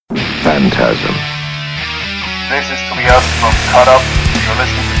Phantasm. This is Tobias from Cut Up. You're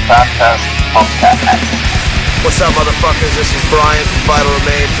listening to Phantasm Podcast. What's up, motherfuckers? This is Brian from Vital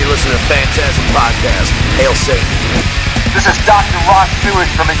Remains. You're listening to Phantasm Podcast. Hail Satan. This is Dr. Ross Stewart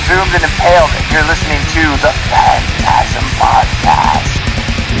from Exhumed and Impaled, and you're listening to the Phantasm Podcast.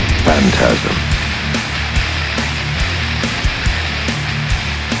 Phantasm.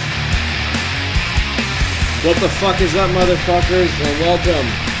 What the fuck is up, motherfuckers, and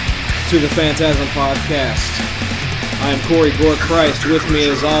welcome to the Phantasm Podcast. I am Corey Gore Christ. With me,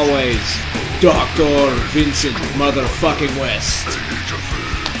 as always, Dr. Vincent motherfucking West.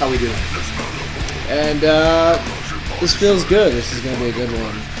 How we doing? And this feels good. This is going to be a good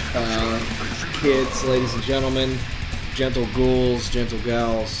one. Kids, ladies and gentlemen, gentle ghouls, gentle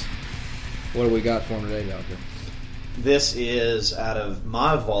gals. What do we got for them today, Doctor? This is out of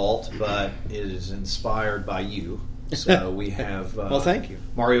my vault, but it is inspired by you. So we have well, thank you.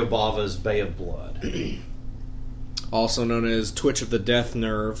 Mario Bava's Bay of Blood. Also known as Twitch of the Death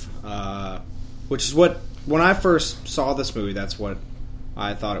Nerve, which is what, when I first saw this movie, that's what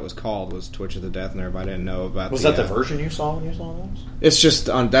I thought it was called, was Twitch of the Death Nerve. I didn't know about Was that the version you saw when you saw this? It's just,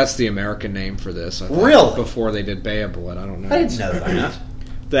 that's the American name for this. I think, really? Before they did Bay of Blood, I don't know. I didn't know that.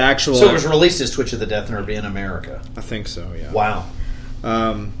 The actual... So it was released as Twitch of the Death Nerve in America? I think so, yeah. Wow.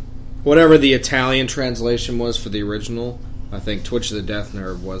 Whatever the Italian translation was for the original, I think Twitch of the Death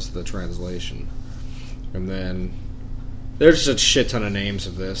Nerve was the translation. And then there's just a shit ton of names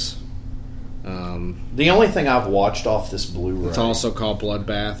of this. The only thing I've watched off this Blu-ray... It's also called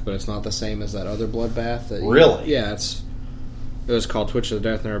Bloodbath, but it's not the same as that other Bloodbath. Really? Yeah, it was called Twitch of the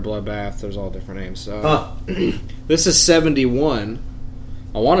Death Nerve, Bloodbath. There's all different names. This is 71.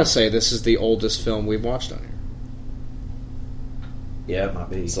 I want to say this is the oldest film we've watched on here. Yeah, it might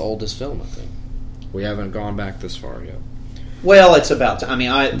be. It's the oldest film, I think. We haven't gone back this far yet. Well, it's about to... I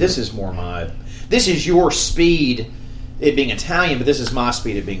mean, this is more my... This is your speed, it being Italian, but this is my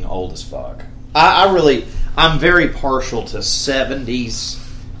speed, it being old as fuck. I'm very partial to 70s,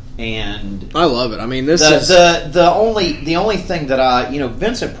 and... I love it. I mean, the only thing that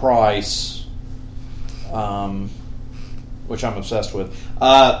Vincent Price, which I'm obsessed with,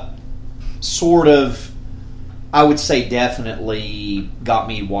 sort of, I would say definitely got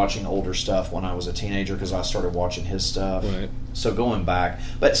me watching older stuff when I was a teenager because I started watching his stuff. Right. So going back,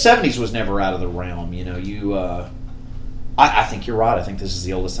 but 70s was never out of the realm. I think you're right. I think this is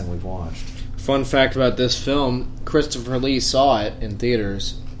the oldest thing we've watched. Fun fact about this film: Christopher Lee saw it in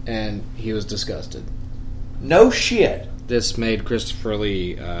theaters and he was disgusted. No shit. This made Christopher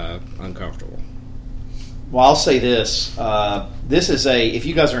Lee uncomfortable. Well, I'll say this. This is if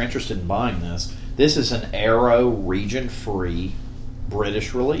you guys are interested in buying this is an Arrow region-free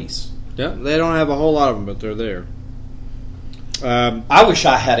British release. Yeah, they don't have a whole lot of them, but they're there. I wish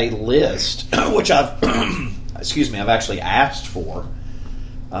I had a list, which I've actually asked for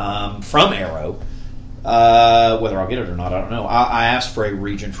from Arrow. Whether I'll get it or not, I don't know. I asked for a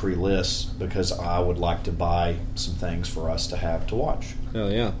region-free list because I would like to buy some things for us to have to watch.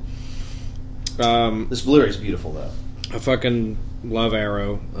 Hell yeah. This Blu-ray is beautiful, though. I fucking love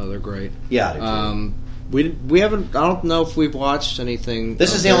Arrow. Oh, they're great. Yeah, I do too. We haven't. I don't know if we've watched anything.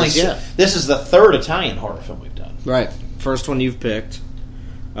 This is the only. Yeah. This is the third Italian horror film we've done. Right. First one you've picked.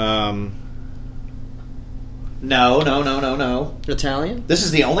 No. Italian? This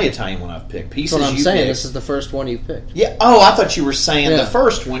is the only Italian one I've picked. Pieces. That's what I'm saying. Picked. This is the first one you've picked. Yeah. Oh, I thought you were saying the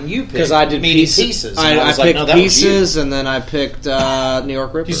first one you picked. Because I did Pieces. I picked Pieces, and then I picked New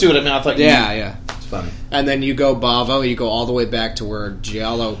York Ripper. You see what I mean? I thought. Yeah. It's funny. And then you go Bavo. You go all the way back to where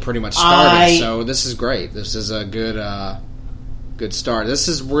Giallo pretty much started. So this is great. This is a good start. This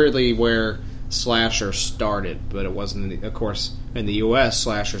is really where slasher started, but it wasn't. Of course, in the U.S.,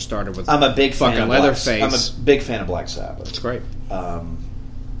 slasher started with. I'm a big fan fucking of Leatherface. I'm a big fan of Black Sabbath. It's great.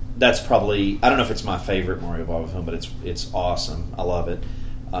 That's probably. I don't know if it's my favorite Mario Bava film, but it's awesome. I love it.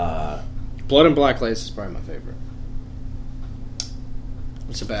 Blood and Black Lace is probably my favorite.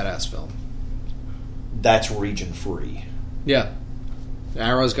 It's a badass film. That's region free. Yeah,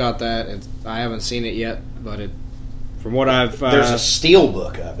 Arrow's got that. I haven't seen it yet, but from what I've there's a steel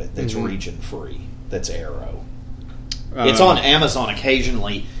book of it that's region free. That's Arrow. It's on Amazon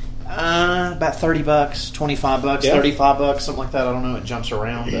occasionally. About $30, $25, yeah. $35, something like that. I don't know. It jumps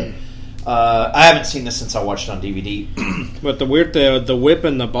around, but I haven't seen this since I watched it on DVD. But the Whip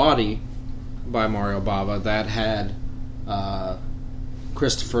and the Body by Mario Bava that had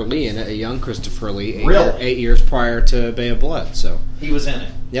Christopher Lee in it, a young Christopher Lee, 8 years prior to Bay of Blood. So he was in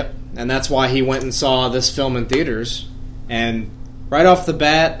it. Yep, and that's why he went and saw this film in theaters. And right off the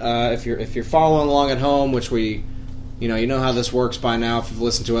bat, if you're following along at home, which we You know how this works by now. If you've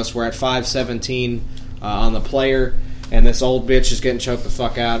listened to us, we're at 5:17 on the player, and this old bitch is getting choked the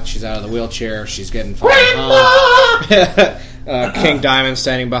fuck out. She's out of the wheelchair. She's getting fucking King Diamond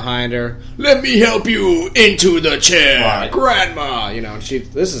standing behind her. Let me help you into the chair, right. Grandma. You know,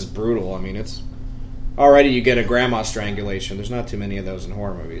 this is brutal. I mean, it's already you get a grandma strangulation. There's not too many of those in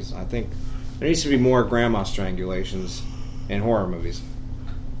horror movies. I think there needs to be more grandma strangulations in horror movies.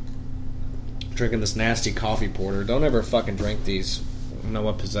 Drinking this nasty coffee porter. Don't ever fucking drink these. I don't know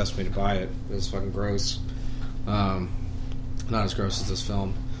what possessed me to buy it. It's fucking gross. Not as gross as this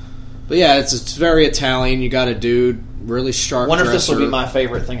film. But yeah, it's very Italian. You got a dude, really sharp I wonder if this dresser. will be my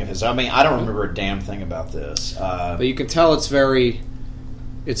favorite thing of his. I mean, I don't remember a damn thing about this. But you can tell it's very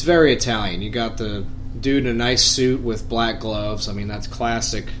Italian. You got the dude in a nice suit with black gloves. I mean, that's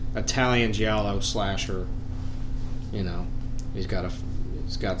classic Italian giallo slasher. You know, he's got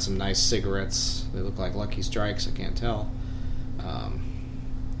some nice cigarettes. They look like Lucky Strikes. I can't tell.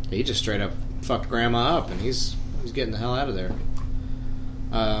 He just straight up fucked Grandma up, and he's getting the hell out of there.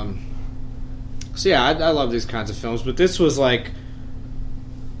 So yeah, I love these kinds of films, but this was like,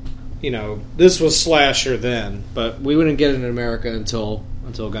 this was slasher then, but we wouldn't get it in America until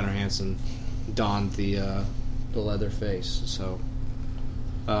Gunnar Hansen donned the leather face. So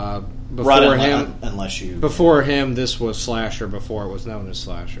before him, this was slasher before it was known as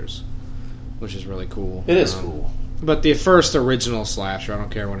slashers, which is really cool. It is cool. But the first original slasher, I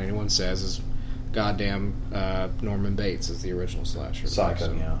don't care what anyone says, is goddamn Norman Bates is the original slasher. Psycho,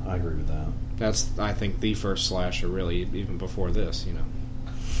 so yeah, I agree with that. That's, I think, the first slasher, really, even before this,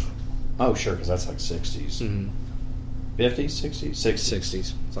 Oh, sure, because that's like 60s. Mm-hmm. 50s, 60s?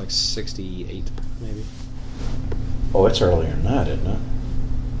 60s. It's like 68, maybe. Oh, it's earlier than that, isn't it?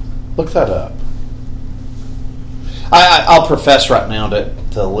 Look that up. I'll profess right now to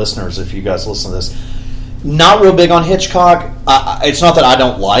the listeners, if you guys listen to this, not real big on Hitchcock. It's not that I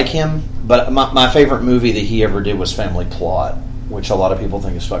don't like him, but my favorite movie that he ever did was Family Plot, which a lot of people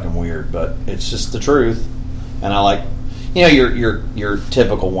think is fucking weird, but it's just the truth. And I like, your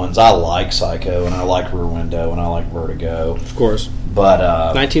typical ones. I like Psycho, and I like Rear Window, and I like Vertigo, Of course. But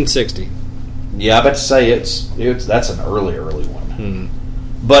 1960. yeah, I bet to say that's an early one. Hmm.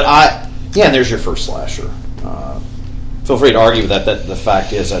 But and there's your first slasher. Feel free to argue that the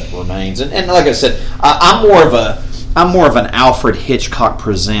fact is that remains. And like I said, I'm more of an Alfred Hitchcock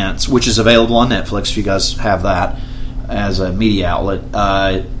Presents, which is available on Netflix if you guys have that as a media outlet.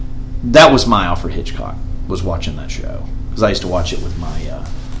 That was my Alfred Hitchcock, was watching that show, because I used to watch it with my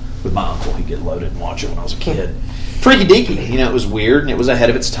uncle. He'd get loaded and watch it when I was a kid. Freaky deaky, it was weird and it was ahead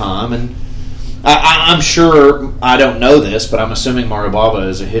of its time. And I'm sure, I don't know this, but I'm assuming Mario Bava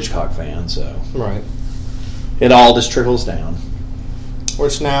is a Hitchcock fan, so Right. it all just trickles down.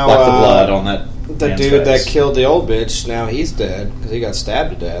 Which now, Like the blood on that the man's dude that face. killed the old bitch, now he's dead because he got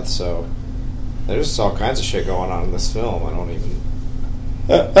stabbed to death. So there's just all kinds of shit going on in this film. I don't even.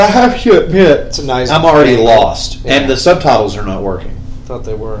 I have to admit, It's a nice. I'm already angle. lost, Yeah. and the subtitles are not working. Thought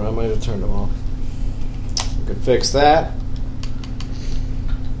they were. I might have turned them off. Could fix that.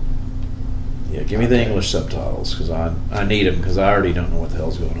 Yeah, give me the English subtitles, because I need them, because I already don't know what the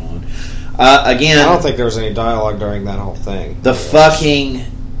hell's going on. Again, I don't think there was any dialogue during that whole thing. the fucking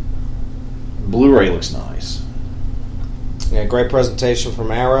Blu-ray looks nice. Yeah, great presentation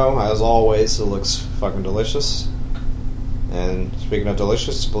from Arrow, as always. It looks fucking delicious. And speaking of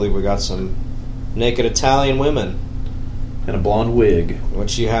delicious, I believe we got some naked Italian women, And a blonde wig.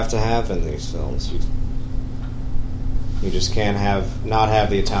 which you have to have in these films. You just can't not have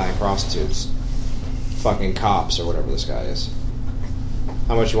the Italian prostitutes, fucking cops or whatever this guy is.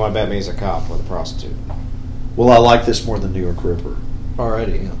 How much you want to bet me he's a cop or a prostitute? Well, I like this more than New York Ripper.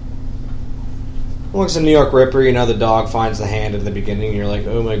 Already, yeah. Well, it's a New York Ripper. The dog finds the hand at the beginning, and you're like,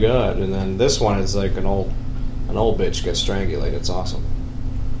 oh my god. And then this one is like an old bitch gets strangulated. It's awesome.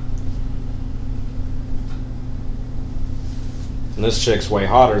 And this chick's way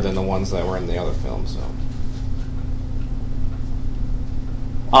hotter than the ones that were in the other film, so.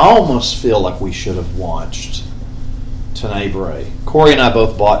 I almost feel like we should have watched Tenebrae. Corey and I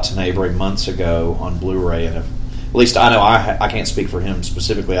both bought Tenebrae months ago on Blu-ray, and at least I know I can't speak for him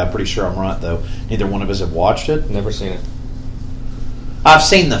specifically. I'm pretty sure I'm right, though. Neither one of us have watched it. Never seen it. I've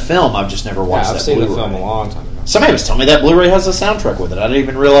seen the film. I've just never watched I've that seen Blu-ray. the film a long time ago. Somebody was telling me that Blu-ray has a soundtrack with it. I didn't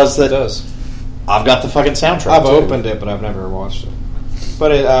even realize It that. does. I've got the fucking soundtrack. I've too. opened it, but I've never watched it.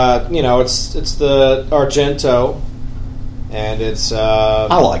 But it, it's the Argento, and it's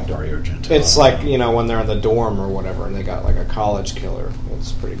I like Dario Argento. it's like when they're in the dorm or whatever, and they got like a college killer.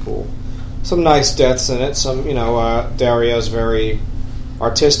 It's pretty cool. Some nice deaths in it. Some Dario's very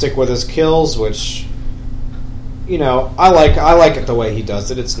artistic with his kills, which I like it the way he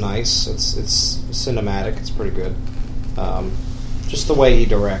does it. It's nice. It's cinematic. It's pretty good. Just the way he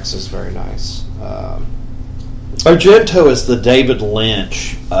directs is very nice. Argento is the David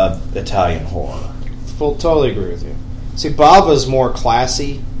Lynch of Italian horror. Totally agree with you. See, Bava's more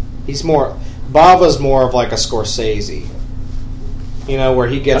classy. Bava's more of like a Scorsese. Where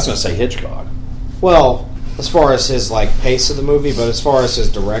he gets... I was going to say Hitchcock. Well, as far as his like pace of the movie, but as far as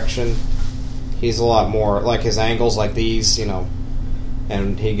his direction, he's a lot more like his angles like these,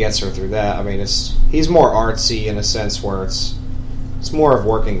 and he gets her through that. I mean, he's more artsy in a sense where it's more of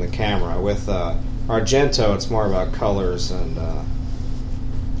working the camera. With Argento, it's more about colors and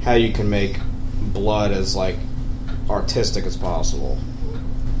how you can make blood as like artistic as possible.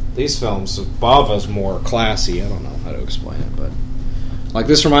 These films, Bava's more classy. I don't know how to explain it, but like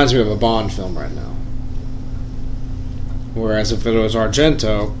this reminds me of a Bond film right now. Whereas if it was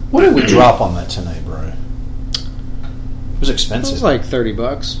Argento... What did we drop on that tonight, bro? It was expensive. It was like $30.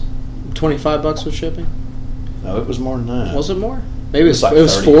 $25 with shipping. No, it was more than that. Was it more? Maybe it was like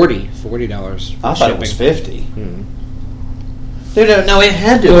 $40. I thought it was $50. Dude, no, it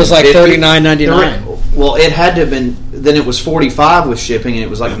had to. It was like $39.99. Well, it had to have been. Then it was $45 with shipping, and it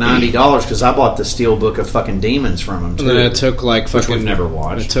was like $90 because I bought the steel book of fucking Demons from him too. And then it took like which we've never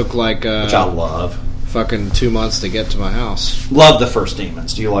watched. It took like which I love. Fucking 2 months to get to my house. Love the first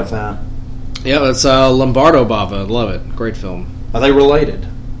Demons. Do you like that? Yeah, it's Lombardo Bava. Love it. Great film. Are they related?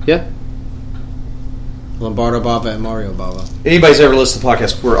 Yeah. Lombardo Bava and Mario Bava. Anybody's ever listened to the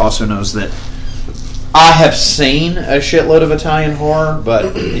podcast also knows that I have seen a shitload of Italian horror,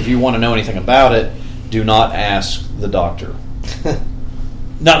 but if you want to know anything about it, do not ask the doctor.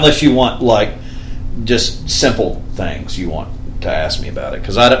 Not unless you want, like, just simple things you want to ask me about it.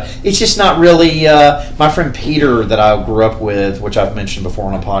 Because it's just not really... my friend Peter that I grew up with, which I've mentioned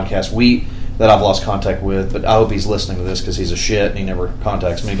before on a podcast, that I've lost contact with, but I hope he's listening to this because he's a shit and he never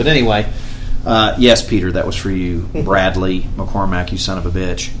contacts me. But anyway... yes, Peter, that was for you. Bradley McCormack, you son of a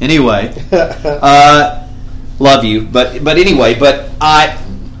bitch. Anyway, love you. But anyway,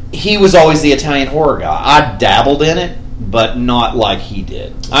 he was always the Italian horror guy. I dabbled in it, but not like he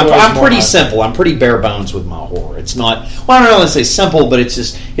did. I'm pretty simple. I'm pretty bare bones with my horror. It's not, well, I don't want to say simple, but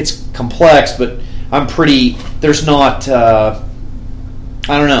it's complex, but I'm pretty, there's not, I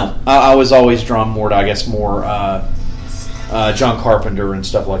don't know. I was always drawn more to, I guess, more... John Carpenter and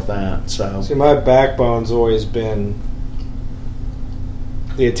stuff like that. So, see, my backbone's always been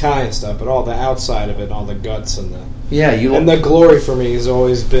the Italian stuff, but all the outside of it, all the guts and the the glory for me has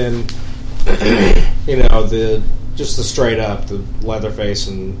always been, the straight up the Leatherface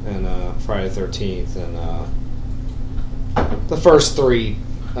and Friday the 13th and the first three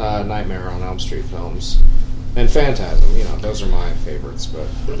Nightmare on Elm Street films and Phantasm. Those are my favorites. But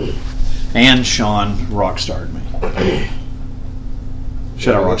and Sean rockstarred me.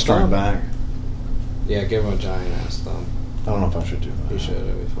 Should I rockstar him back? Yeah, give him a giant ass thumb. I don't know if I should do that. You should.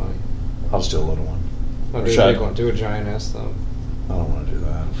 It'd be funny. I'll just do a little one. No, do a big one. Do a giant ass thumb. I don't want to do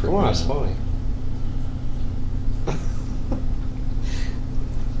that. Come on, it's funny.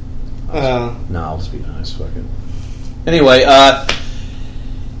 No, I'll just be nice. Fuck it. Anyway, yeah,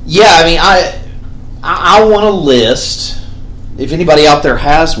 I mean, I want a list. If anybody out there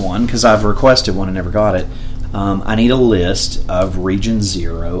has one, because I've requested one and never got it, I need a list of Region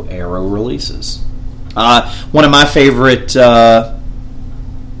Zero Arrow releases. One of my favorite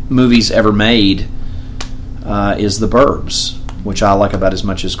movies ever made is The Burbs, which I like about as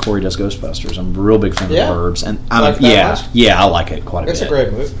much as Corey does Ghostbusters. I'm a real big fan of The Burbs, and I like it quite a bit. It's a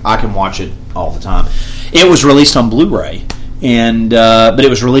great movie. I can watch it all the time. It was released on Blu-ray, but it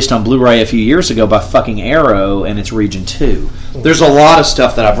was released on Blu-ray a few years ago by fucking Arrow, and it's Region 2. There's a lot of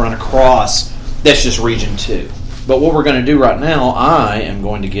stuff that I've run across that's just Region 2. But what we're going to do right now, I am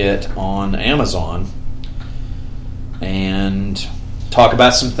going to get on Amazon and talk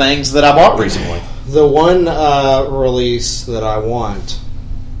about some things that I bought recently. The one release that I want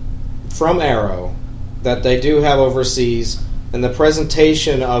from Arrow that they do have overseas, and the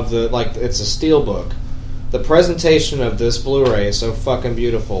presentation of it's a steelbook. The presentation of this Blu-ray is so fucking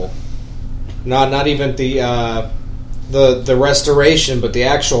beautiful. Not even the restoration, but the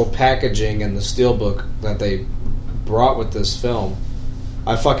actual packaging and the steelbook that they brought with this film.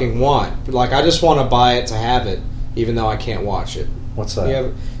 I fucking want. I just want to buy it to have it, even though I can't watch it. What's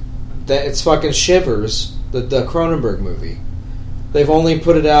that? It's fucking Shivers, the Cronenberg movie. They've only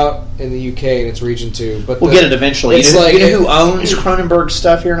put it out in the UK and it's Region 2. But we'll get it eventually. You know who owns Cronenberg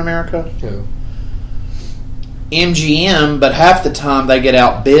stuff here in America? Who? MGM, but half the time they get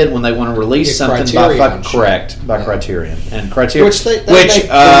outbid when they want to release something by Criterion and Criterion, which they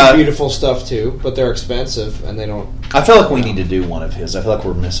make beautiful stuff too, but they're expensive and they don't. I feel like we need to do one of his. I feel like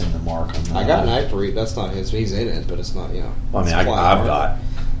we're missing the mark on that. I got Nightbreed. That's not his. He's in it, but it's not. Well, I mean,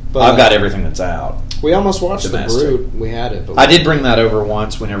 I've got everything that's out. We almost watched The Brood. We had it, but I did bring that over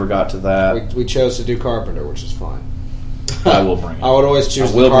once. We never got to that. We chose to do Carpenter, which is fine. I will bring it. I would always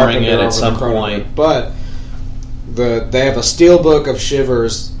choose the Carpenter over the Cronenberg, but they have a steelbook of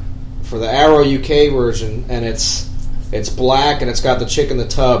Shivers for the Arrow UK version, and it's black and it's got the chick in the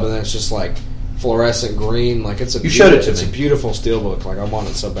tub, and then it's just like fluorescent green. Like it's a It's a beautiful steelbook. Like I want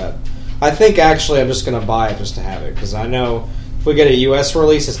it so bad. I think actually I'm just going to buy it just to have it because I know if we get a US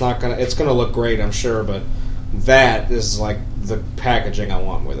release, it's gonna look great, I'm sure, but that is like the packaging I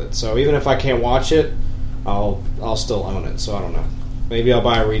want with it. So even if I can't watch it, I'll still own it. So I don't know. Maybe I'll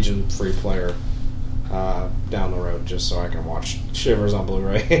buy a region free player down the road just so I can watch Shivers on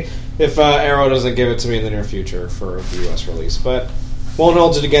Blu-ray if Arrow doesn't give it to me in the near future for the US release. But won't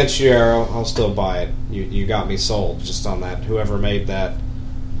hold it against you, Arrow. I'll still buy it. You got me sold just on that. Whoever made that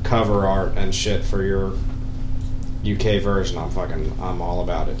cover art and shit for your UK version, I'm all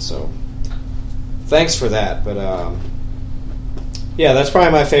about it. So thanks for that. But yeah, that's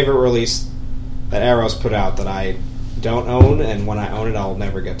probably my favorite release that Arrow's put out that I don't own, and when I own it, I'll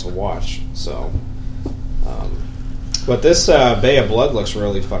never get to watch. So, but this Bay of Blood looks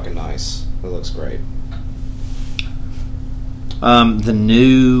really fucking nice. It looks great. The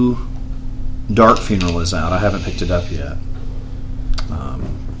new Dark Funeral is out. I haven't picked it up yet. A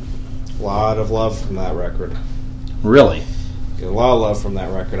lot of love from that record. Really? Get a lot of love from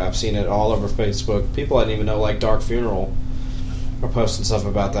that record. I've seen it all over Facebook. People I didn't even know, like Dark Funeral, are posting stuff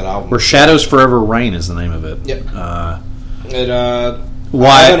about that album. Where Shadows Forever Reign is the name of it. Yep. I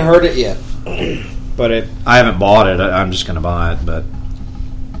haven't heard it yet, but I haven't bought it. I'm just going to buy it, but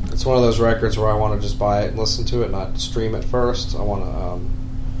it's one of those records where I want to just buy it and listen to it, not stream it first. I want to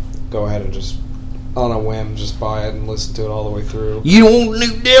go ahead and just on a whim just buy it and listen to it all the way through. You want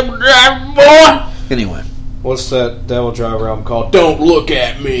new Devil Driver, boy? Anyway. What's that Devil Driver album called? Don't Look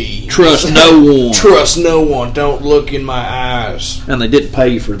at Me. Trust no one. Trust no one. Don't look in my eyes. And they didn't pay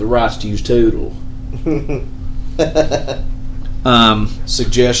you for the rights to use Toodle.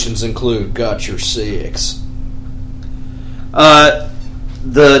 Suggestions include Got Your Six. The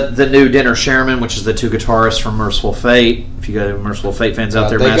new Dinner Sherman, which is the two guitarists from Merciful Fate. If you got Merciful Fate fans out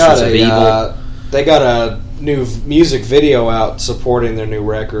there, Masters of Evil. They got a new music video out supporting their new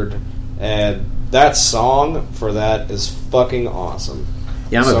record, and that song for that is fucking awesome.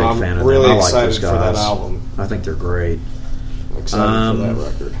 Yeah, I'm a big fan of them. I'm really I like excited those guys. for that album. I think they're great. I'm excited for that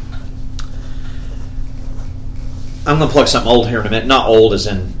record. I'm going to plug something old here in a minute. Not old as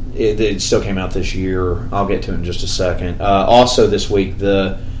in it still came out this year. I'll get to it in just a second. Also this week,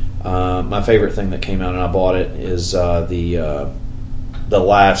 my favorite thing that came out and I bought it is the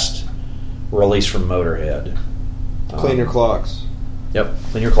last release from Motorhead. Clean Your Clocks. Yep,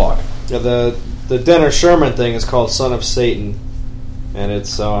 Clean Your Clock. Yeah, the Denner Sherman thing is called Son of Satan, and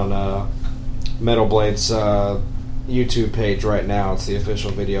it's on Metal Blade's YouTube page right now. It's the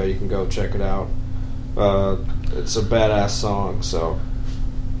official video. You can go check it out. It's a badass song. So,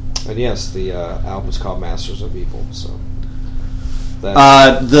 and yes, the album's called Masters of Evil. So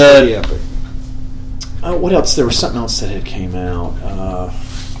that's pretty epic. What else? There was something else that had came out.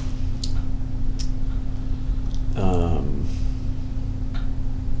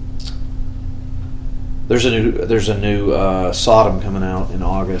 There's a new Sodom coming out in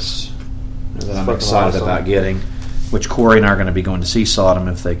August that I'm excited about getting. Which Corey and I are going to be going to see Sodom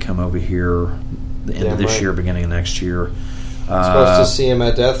if they come over here the end of this year, beginning of next year. Supposed to see him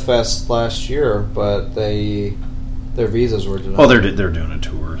at Death Fest last year, but their visas were denied. Oh, they're doing a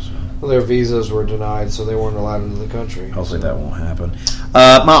tour. So. Well, their visas were denied, so they weren't allowed into the country. Hopefully that won't happen.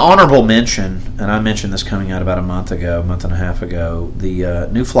 My honorable mention, and I mentioned this coming out about a month and a half ago, the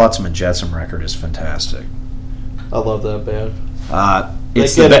new Flotsam and Jetsam record is fantastic. I love that band.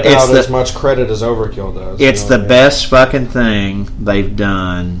 It's they get about as much credit as Overkill does. It's the best fucking thing they've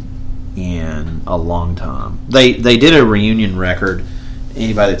done in a long time. They did a reunion record.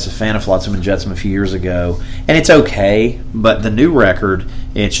 Anybody that's a fan of Flotsam and Jetsam a few years ago, and it's okay, but the new record,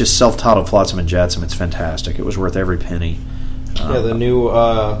 it's just self-titled Flotsam and Jetsam. It's fantastic. It was worth every penny. The new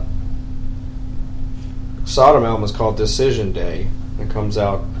Sodom album is called Decision Day. It comes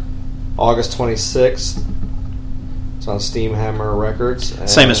out August 26th. It's on Steamhammer Records.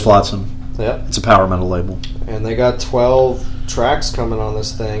 Same as Flotsam. Yep. It's a power metal label. And they got 12 tracks coming on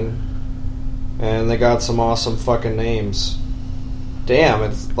this thing. And they got some awesome fucking names. Damn,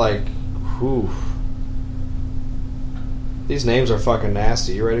 it's like, whew. These names are fucking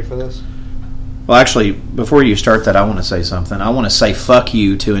nasty. You ready for this? Well, actually, before you start that, I want to say something. I want to say fuck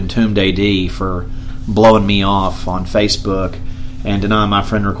you to Entombed AD for blowing me off on Facebook and denying my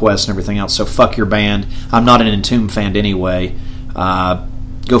friend requests and everything else. So fuck your band. I'm not an Entombed fan anyway.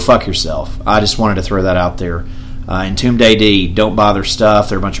 Go fuck yourself. I just wanted to throw that out there. Entombed AD, don't buy their stuff.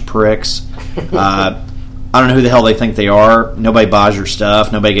 They're a bunch of pricks. I don't know who the hell they think they are. Nobody buys your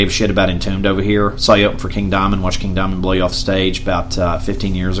stuff. Nobody gave a shit about Entombed over here. Saw you open for King Diamond. Watched King Diamond blow you off stage about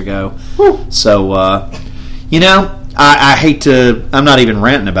 15 years ago. Woo. So, I hate to... I'm not even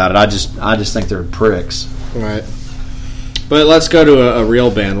ranting about it. I just think they're pricks. Right. But let's go to a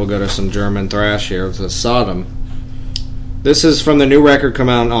real band. We'll go to some German thrash here. It's Sodom. This is from the new record come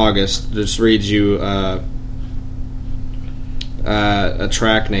out in August. Just reads you a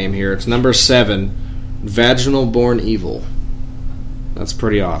track name here. It's number 7, Vaginal Born Evil. That's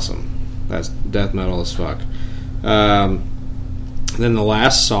pretty awesome. That's death metal as fuck. Then the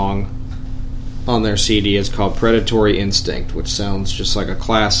last song on their CD is called Predatory Instinct, which sounds just like a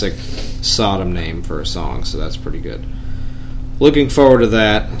classic Sodom name for a song, so that's pretty good. Looking forward to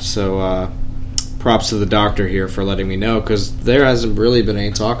that, so props to the doctor here for letting me know, because there hasn't really been any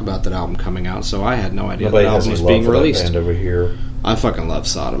talk about that album coming out, so I had no idea that album was being released. Band over here. I fucking love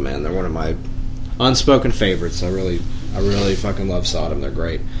Sodom, man. They're one of my unspoken favorites. I really fucking love Sodom. They're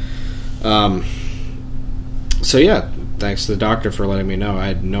great. So yeah, thanks to the doctor for letting me know. I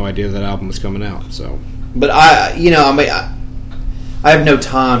had no idea that album was coming out. So, but I have no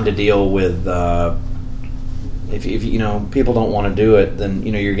time to deal with. If people don't want to do it, then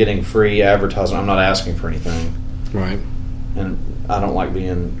you're getting free advertising. I'm not asking for anything, right? And I don't like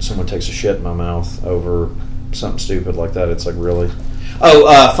being someone takes a shit in my mouth over something stupid like that. It's like, really.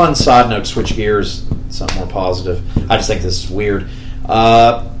 Oh, fun side note, switch gears, something more positive. I just think this is weird.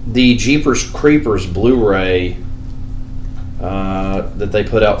 The Jeepers Creepers Blu-ray that they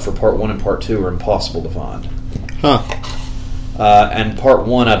put out for Part 1 and Part 2 are impossible to find. Huh. And Part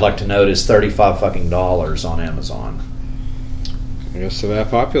 1, I'd like to note, is $35 fucking on Amazon. I guess they're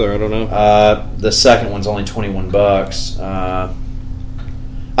that popular, I don't know. The second one's only $21.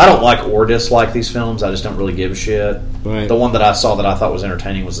 I don't like or dislike these films. I just don't really give a shit. Right. The one that I saw that I thought was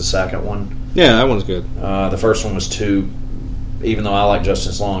entertaining was the second one. Yeah, that one's good. The first one was too... Even though I like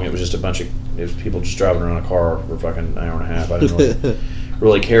Justice Long, it was just a bunch of people just driving around a car for fucking an hour and a half. I didn't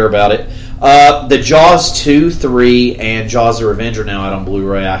really care about it. The Jaws 2, 3, and Jaws the Revenge are now out on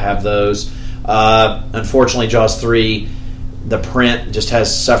Blu-ray. I have those. Unfortunately, Jaws 3, the print just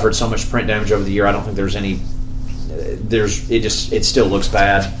has suffered so much print damage over the year. I don't think there's any... It still looks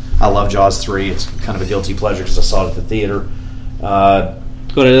bad. I love Jaws 3. It's kind of a guilty pleasure because I saw it at the theater. But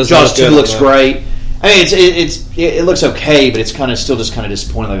it is Jaws 2 looks great. I mean, it looks okay, but it's still just kind of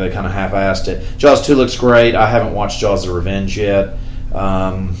disappointing. Like they kind of half-assed it. Jaws 2 looks great. I haven't watched Jaws the Revenge yet.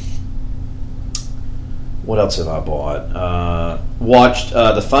 What else have I bought? Watched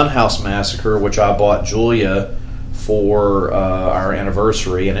the Funhouse Massacre, which I bought Julia for our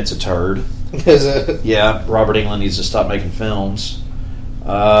anniversary, and it's a turd. Is it? Yeah, Robert Englund needs to stop making films.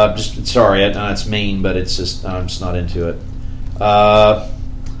 Sorry, I know it's mean, but it's just I'm just not into it.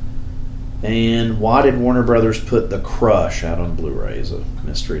 And why did Warner Brothers put The Crush out on Blu-ray? Is a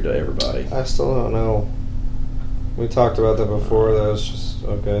mystery to everybody. I still don't know. We talked about that before. That was just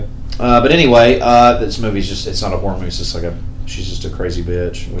okay. But anyway, this movie's just—it's not a horror movie. It's just like she's just a crazy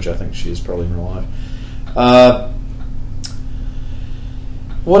bitch, which I think she is probably in real life.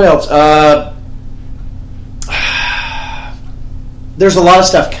 What else? There's a lot of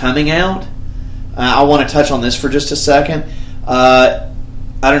stuff coming out. I want to touch on this for just a second.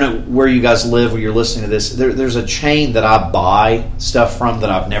 I don't know where you guys live, where you're listening to this. There's a chain that I buy stuff from that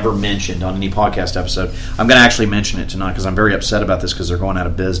I've never mentioned on any podcast episode. I'm going to actually mention it tonight because I'm very upset about this because they're going out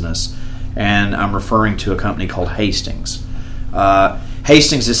of business. And I'm referring to a company called Hastings.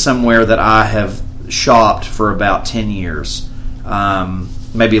 Hastings is somewhere that I have shopped for about 10 years.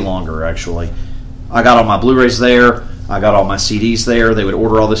 Maybe longer, actually. I got all my Blu-rays there. I got all my CDs there. They would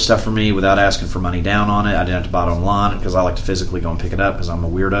order all this stuff for me without asking for money down on it. I didn't have to buy it online because I like to physically go and pick it up because I'm a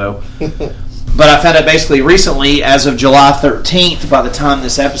weirdo. But I found out basically recently, as of July 13th, by the time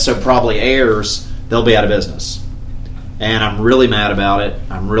this episode probably airs, they'll be out of business. And I'm really mad about it.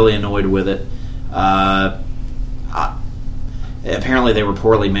 I'm really annoyed with it. Apparently they were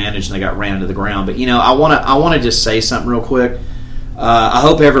poorly managed and they got ran into the ground. But, I want to just say something real quick. I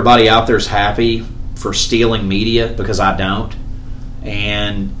hope everybody out there is happy for stealing media, because I don't,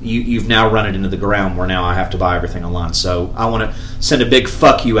 and you've now run it into the ground where now I have to buy everything online. So I want to send a big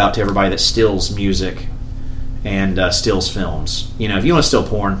fuck you out to everybody that steals music and steals films. If you want to steal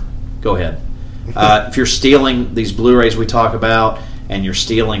porn, go ahead. If you're stealing these Blu-rays we talk about, and you're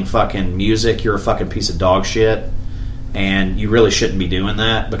stealing fucking music, you're a fucking piece of dog shit, and you really shouldn't be doing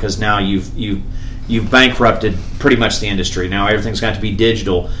that, because now you've bankrupted pretty much the industry. Now everything's got to be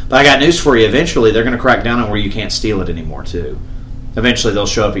digital. But I got news for you. Eventually, they're going to crack down on where you can't steal it anymore too. Eventually, they'll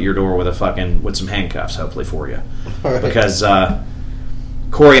show up at your door with some handcuffs, hopefully for you, right. Because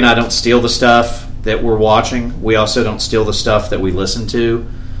Corey and I don't steal the stuff that we're watching. We also don't steal the stuff that we listen to.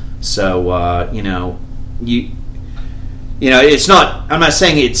 So it's not. I'm not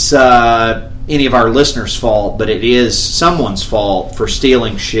saying it's any of our listeners' fault, but it is someone's fault for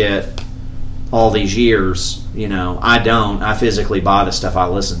stealing shit all these years. I don't. I physically buy the stuff I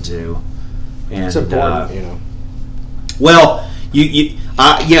listen to, and it's important, Well,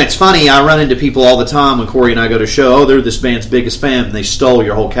 it's funny. I run into people all the time when Corey and I go to a show. Oh, they're this band's biggest fan, and they stole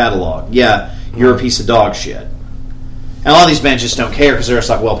your whole catalog. Yeah, you're a piece of dog shit. And a lot of these bands just don't care because they're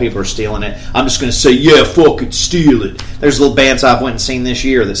just like, well, people are stealing it. I'm just going to say, yeah, fuck it, steal it. There's little bands I've went and seen this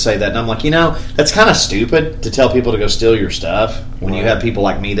year that say that. And I'm like, that's kind of stupid to tell people to go steal your stuff when you have people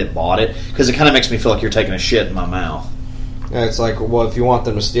like me that bought it. Because it kind of makes me feel like you're taking a shit in my mouth. Yeah, it's like, well, if you want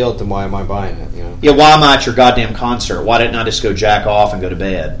them to steal it, then why am I buying it? Yeah, why am I at your goddamn concert? Why didn't I just go jack off and go to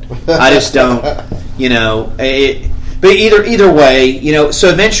bed? I just don't, But either way, so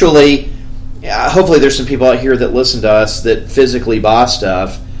eventually... hopefully there's some people out here that listen to us that physically buy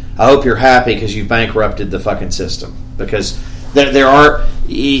stuff. I hope you're happy because you bankrupted the fucking system. Because there are...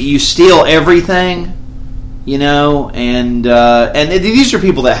 You steal everything, and these are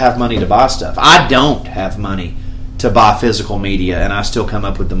people that have money to buy stuff. I don't have money to buy physical media, and I still come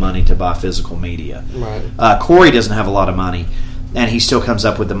up with the money to buy physical media. Right. Corey doesn't have a lot of money, and he still comes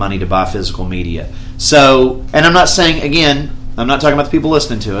up with the money to buy physical media. So, and I'm not saying, again, I'm not talking about the people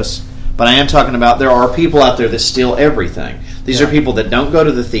listening to us, but I am talking about there are people out there that steal everything. These are people that don't go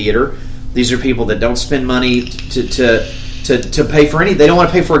to the theater. These are people that don't spend money to pay for any. They don't want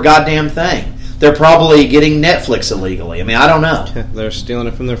to pay for a goddamn thing. They're probably getting Netflix illegally. I mean, I don't know. They're stealing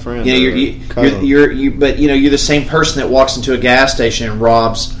it from their friends. You're the same person that walks into a gas station and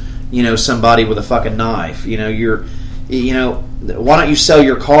robs, somebody with a fucking knife. Why don't you sell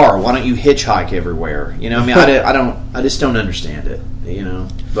your car? Why don't you hitchhike everywhere? I just don't understand it.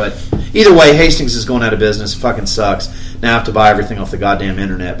 But either way, Hastings is going out of business. It fucking sucks. Now I have to buy everything off the goddamn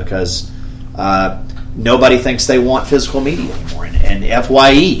internet because nobody thinks they want physical media anymore. And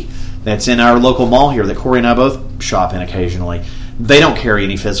FYE, that's in our local mall here that Corey and I both shop in occasionally, they don't carry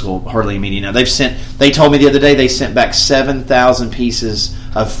any physical hardly media now. They told me the other day they sent back 7,000 pieces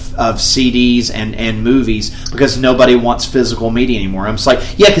of CDs and movies because nobody wants physical media anymore. I'm just like,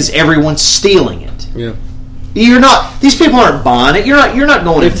 yeah, because everyone's stealing it. Yeah. You're not. These people aren't buying it. You're not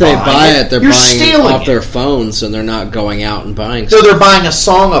going. If they buy it, they're you're buying it off it. their phones, and they're not going out and buying. So they're buying a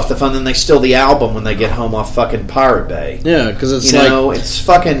song off the phone, then they steal the album when they get home off fucking Pirate Bay. Yeah, because it's it's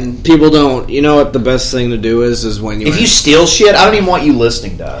fucking. People don't. You know what the best thing to do is when you. If you steal shit, I don't even want you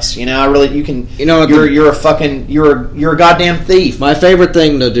listening to us. I really. You can. You're a fucking. You're a goddamn thief. My favorite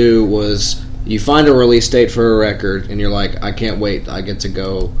thing to do was you find a release date for a record, and you're like, I can't wait. I get to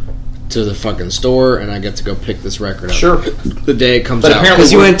go to the fucking store and I get to go pick this record up. Sure. The day it comes out.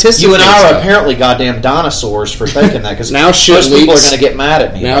 Because you anticipate you and I are apparently goddamn dinosaurs for thinking that because now shit leaks. People are going to get mad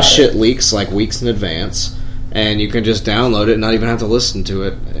at me. Now shit leaks like weeks in advance and you can just download it and not even have to listen to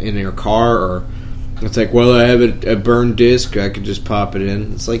it in your car or it's like, well, I have a burned disc. I could just pop it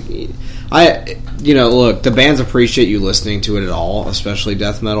in. It's like, look, the bands appreciate you listening to it at all, especially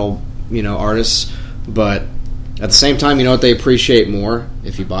death metal, artists, but at the same time, you know what they appreciate more?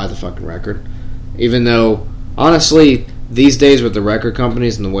 If you buy the fucking record. Even though, honestly, these days with the record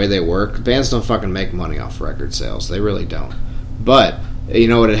companies and the way they work, bands don't fucking make money off record sales. They really don't. But, you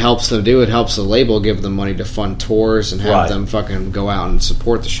know what it helps them do? It helps the label give them money to fund tours and have them fucking go out and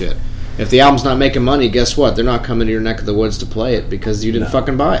support the shit. If the album's not making money, guess what? They're not coming to your neck of the woods to play it because you didn't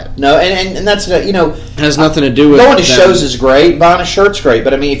fucking buy it. No, and that's, it has nothing to do with going to shows is great, buying a shirt's great,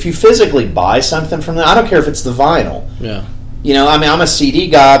 but I mean, if you physically buy something from them, I don't care if it's the vinyl. Yeah. I'm a CD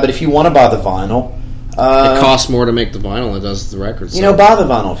guy, but if you want to buy the vinyl... it costs more to make the vinyl than it does the record. So. Buy the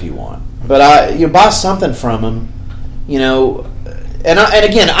vinyl if you want. But you buy something from them, and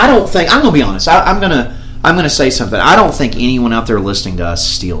again, I don't think... I'm going to be honest. I'm going to say something. I don't think anyone out there listening to us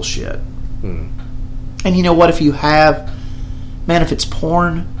steals shit. And you know what? If you have... Man, if it's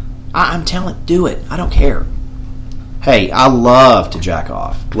porn, I'm telling... Do it. I don't care. Hey, I love to jack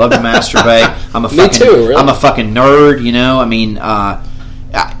off. Love to masturbate. I'm a fucking... Me too, really. I'm a fucking nerd,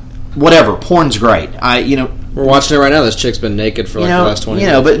 whatever. Porn's great. We're watching it right now. This chick's been naked for the last 20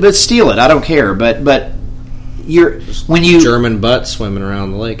 minutes. But steal it. I don't care. But when you German butt swimming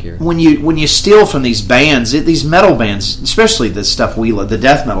around the lake here. when you steal from these bands, these metal bands, especially the stuff we love, the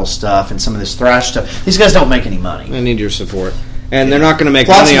death metal stuff and some of this thrash stuff, these guys don't make any money. I need your support. And they're not going to make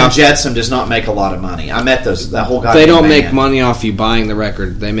Flotsam money and off... Jetsam does not make a lot of money. I met that whole guy. They don't make money off you buying the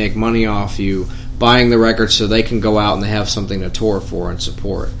record. They make money off you buying the record so they can go out and they have something to tour for and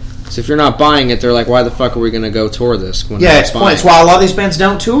support. So if you're not buying it, they're like, why the fuck are we going to go tour this? When it's why a lot of these bands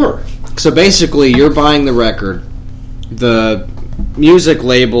don't tour. So basically, you're buying the record. The music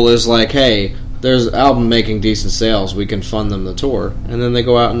label is like, hey, there's an album making decent sales. We can fund them the tour. And then they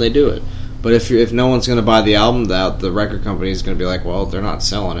go out and they do it. But if no one's going to buy the album, the record company is going to be like, well, they're not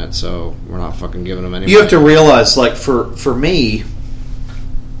selling it, so we're not fucking giving them any money. You have to realize, like, for me,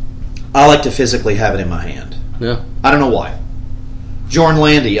 I like to physically have it in my hand. Yeah. I don't know why. Jorn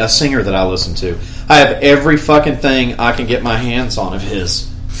Landy, a singer that I listen to, I have every fucking thing I can get my hands on of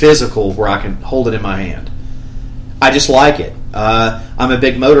his physical where I can hold it in my hand. I just like it. I'm a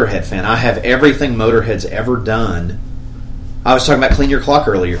big Motorhead fan. I have everything Motorhead's ever done. I was talking about Clean Your Clock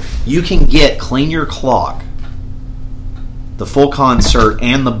earlier. You can get Clean Your Clock, the full concert,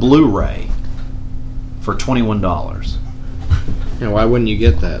 and the Blu-ray for $21. Yeah, why wouldn't you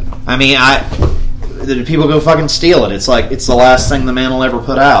get that? I mean, the people go fucking steal it. It's like it's the last thing the man will ever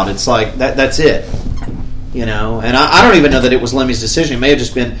put out. It's like that's it, you know. And I don't even know that it was Lemmy's decision. It may have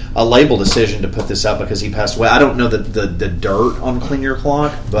just been a label decision to put this out because he passed away. I don't know the dirt on Clean Your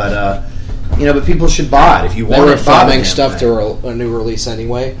Clock, but you know, but people should buy it if you want. They were to buy filming the stuff thing. to a new release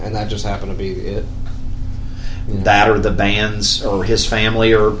anyway, and that just happened to be it. That or the bands or his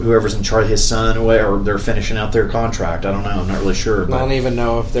family or whoever's in charge, his son or they're finishing out their contract. I don't know. I'm not really sure. But I don't even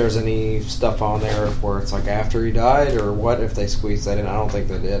know if there's any stuff on there where it's like after he died or what, if they squeezed that in. I don't think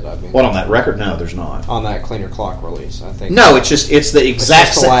they did. I mean, what, on that record? No, there's not. On that Clean Your Clock release, I think. No, it's the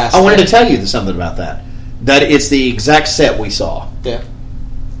exact the set. last I wanted thing. to tell you something about that. That it's the exact set we saw. Yeah.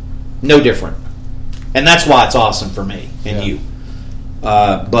 No different. And that's why it's awesome for me and Yeah. you.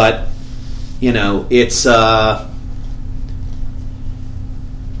 But, you know, it's... you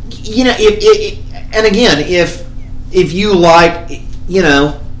know, and again, if you like, you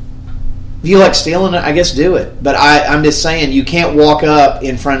know, if you like stealing it, I guess do it. But I'm just saying, you can't walk up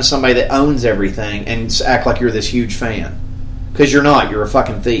in front of somebody that owns everything and act like you're this huge fan. Because you're not. You're a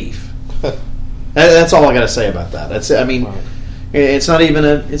fucking thief. That's all I got to say about that. That's, I mean... Right. It's not even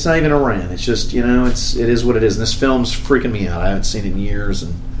a rant. It's just, you know, it is what it is. And this film's freaking me out. I haven't seen it in years,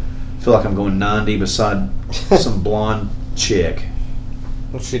 and I feel like I'm going 90 beside some blonde chick.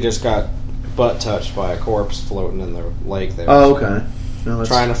 She just got butt touched by a corpse floating in the lake there. Oh, okay. No,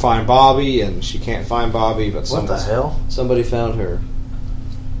 Trying to find Bobby, and she can't find Bobby, but what the hell? somebody found her.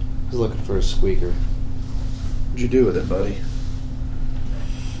 He's looking for a squeaker. What'd you do with it, buddy?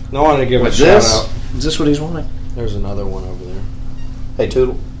 No, I wanted to give With a this? shout out. Is this what he's wanting? There's another one over there. Hey,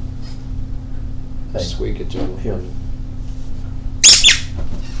 Toodle. Hey. Squeak it to him. Here.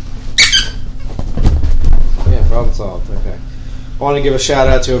 Yeah, problem solved. Okay. I want to give a shout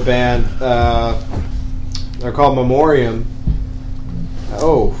out to a band. They're called Memoriam.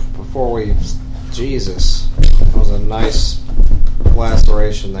 Oh, before we... Jesus. That was a nice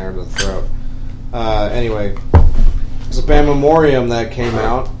laceration there to the throat. Anyway, there's a band Memoriam that came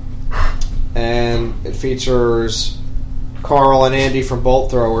out, and it features Carl and Andy from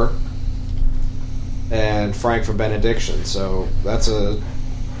Bolt Thrower and Frank from Benediction. So that's a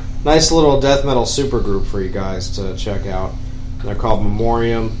nice little death metal supergroup for you guys to check out. They're called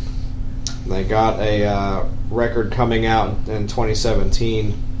Memoriam. They got a record coming out in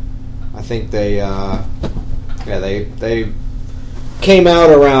 2017. I think they came out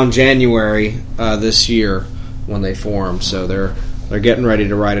around January this year when they formed. So they're getting ready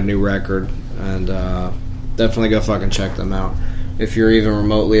to write a new record, and definitely go fucking check them out. If you're even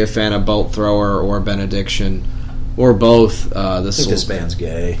remotely a fan of Bolt Thrower or Benediction or both, I think this band's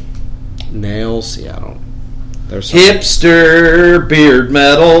gay. Nails, yeah, I don't. There's some, Hipster beard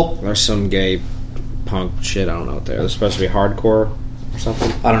metal. there's some gay punk shit. I don't know what they're supposed to be hardcore or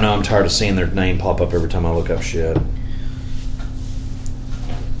something. I don't know. I'm tired of seeing their name pop up every time I look up shit.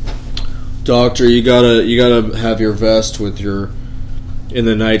 Doctor, you gotta have your vest with your In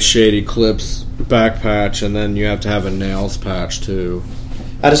the Nightshade Eclipse back patch, and then you have to have a nails patch too.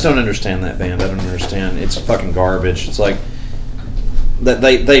 I just don't understand that band. I don't understand. It's fucking garbage. It's like that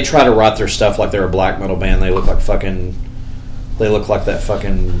they try to write their stuff like they're a black metal band. They look like that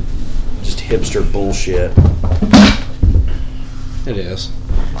fucking just hipster bullshit. It is.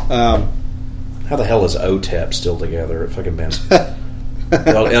 How the hell is OTEP still together at fucking bands?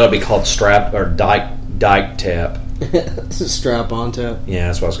 it'll be called Strap or Dyke Tap. Strap on tap. Yeah,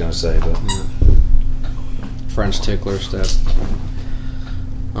 that's what I was going to say. But French tickler stuff.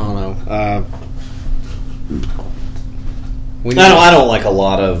 I don't know. I don't like a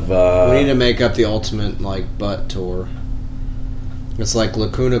lot of... we need to make up the ultimate, like, butt tour. It's like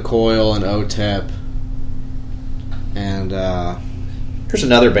Lacuna Coil and OTEP. And, Here's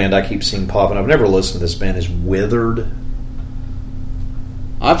another band I keep seeing popping up. I've never listened to this band. Is Withered.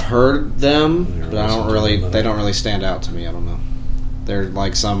 I've heard them, but they don't really stand out to me. I don't know. They're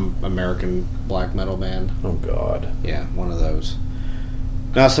like some American black metal band. Oh, God. Yeah, one of those.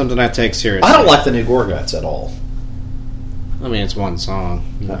 Not something I take seriously. I don't like the new Gorguts at all. I mean, it's one song.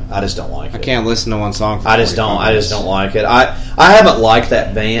 I just don't like it. I can't listen to one song for I just don't like it. I haven't liked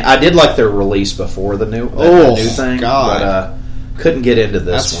that band. I did like their release before the new thing. God. But couldn't get into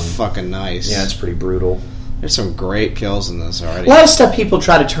this one. That's fucking nice. Yeah, it's pretty brutal. There's some great kills in this already. A lot of stuff people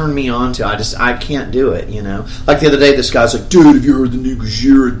try to turn me on to. I can't do it, you know. Like the other day, this guy's like, "Dude, have you heard the new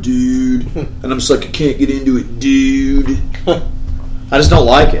Gojira, dude?" And I'm just like, "I can't get into it, dude." I just don't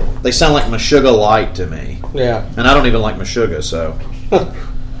like it. They sound like Meshuggah light to me. Yeah. And I don't even like Meshuggah, so.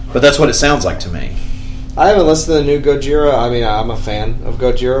 But that's what it sounds like to me. I haven't listened to the new Gojira. I mean, I'm a fan of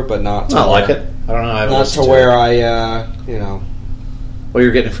Gojira, but not to like it. I don't know. I haven't not to where I, you know. Well,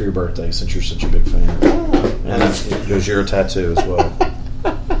 you're getting it for your birthday since you're such a big fan. And Gojira tattoo as well.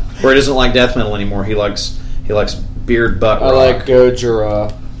 Where he doesn't like death metal anymore. He likes beard butt rock. I like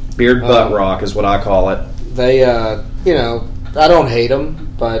Gojira. Beard butt rock is what I call it. They, you know, I don't hate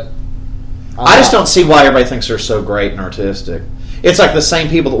them, but I just don't see why everybody thinks they're so great and artistic. It's like the same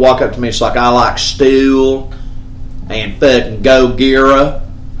people that walk up to me. It's like, I like Steel and fucking Gojira,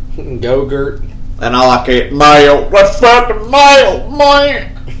 Gogurt, and I like it male. That's fucking male,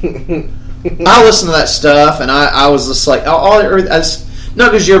 man. I listen to that stuff, and I was just like,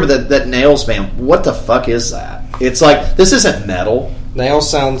 not Gojira, but that Nails band. What the fuck is that? It's like, this isn't metal. Nails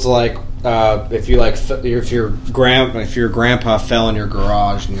sounds like if your grandpa fell in your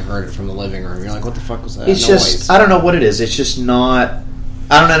garage and you heard it from the living room. You're like, what the fuck was that? It's just, I don't know what it is. It's just not.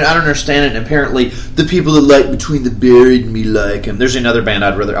 I don't understand it. And apparently, the people that like Between the Buried and me like him. There's another band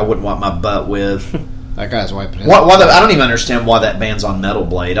I wouldn't want my butt with. That guy's wiping his I don't even understand why that band's on Metal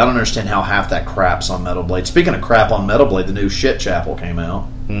Blade. I don't understand how half that crap's on Metal Blade. Speaking of crap on Metal Blade, the new Shit Chapel came out.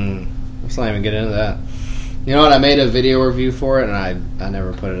 Let's not even get into that. You know what? I made a video review for it, and I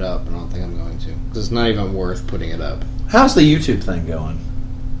never put it up. I don't think I'm going to. Because it's not even worth putting it up. How's the YouTube thing going?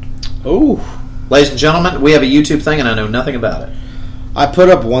 Oh. Ladies and gentlemen, we have a YouTube thing, and I know nothing about it. I put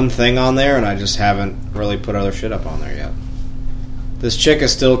up one thing on there, and I just haven't really put other shit up on there yet. This chick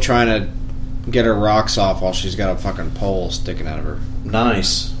is still trying to get her rocks off while she's got a fucking pole sticking out of her.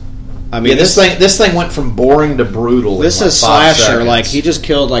 Nice. I mean, this thing went from boring to brutal. This is Slasher. Seconds. Like, he just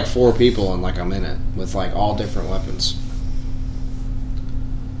killed like 4 people in like a minute with like all different weapons.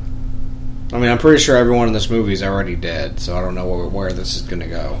 I mean, I'm pretty sure everyone in this movie is already dead, so I don't know where this is going to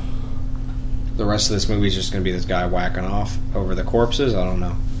go. The rest of this movie is just going to be this guy whacking off over the corpses. I don't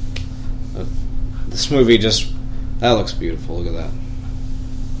know. This movie that looks beautiful. Look at that.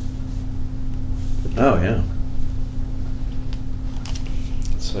 Oh yeah.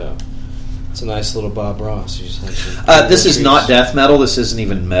 It's a nice little Bob Ross. This is not death metal. This isn't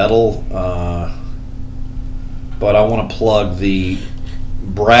even metal. But I want to plug the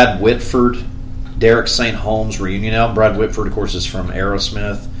Brad Whitford, Derek St. Holmes reunion album. Brad Whitford, of course, is from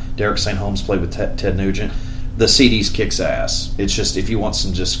Aerosmith. Derek St. Holmes played with Ted Nugent. The CD's kicks ass. It's just, if you want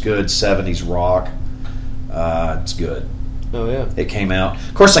some just good 70s rock, it's good. Oh, yeah. It came out.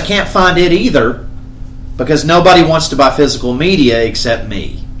 Of course, I can't find it either because nobody wants to buy physical media except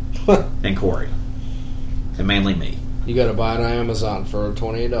me and Corey. And mainly me. You got to buy it on Amazon for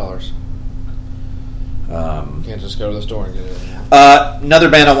 $28. Can't just go to the store and get it. Another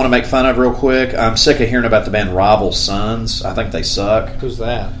band I want to make fun of real quick. I'm sick of hearing about the band Rival Sons. I think they suck. Who's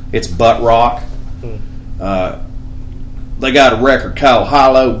that? It's butt rock. They got a record called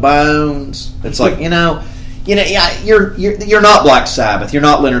Hollow Bones. It's like, you're not Black Sabbath. You're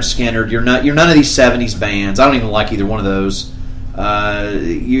not Lynyrd Skynyrd. You're none of these 70s bands. I don't even like either one of those. I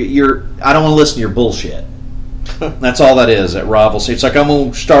don't want to listen to your bullshit. That's all that is at Rival. See, it's like, I'm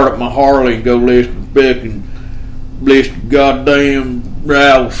going to start up my Harley and go listen back and bless the goddamn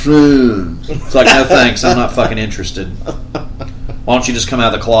Rival Sons. It's like, no thanks, I'm not fucking interested. Why don't you just come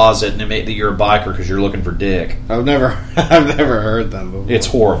out of the closet and admit that you're a biker because you're looking for dick? I've never heard them before. It's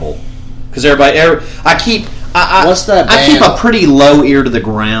horrible. Because I keep What's that band? I keep a pretty low ear to the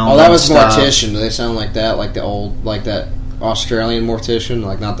ground. Oh, that was Mortician. Do they sound like that? Like the old, like that Australian Mortician?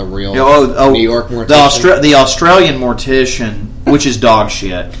 Like not the real New York Mortician? The Australian Mortician, which is dog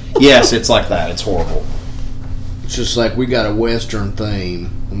shit. Yes, it's like that. It's horrible. It's just like, we got a Western theme,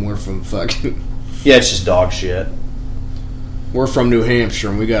 and we're from fucking... Yeah, it's just dog shit. We're from New Hampshire,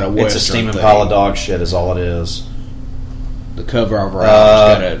 and we got a Western It's a steaming thing. pile of dog shit is all it is. The cover of our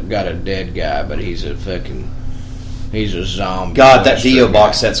album's got a dead guy, but he's a zombie. God, that Western Dio guy.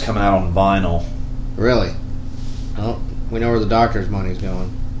 box set's coming out on vinyl. Really? Well, we know where the doctor's money's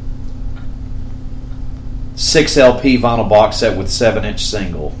going. 6 LP vinyl box set with 7-inch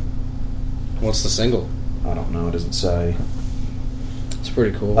single. What's the single? I don't know, it doesn't say. It's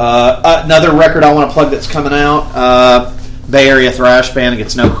pretty cool. Another record I want to plug that's coming out, Bay Area thrash band,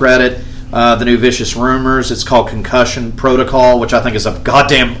 gets no credit. The new Vicious Rumors. It's called Concussion Protocol, which I think is a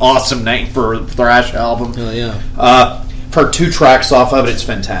goddamn awesome name for a thrash album. Oh, yeah. For 2 tracks off of it, it's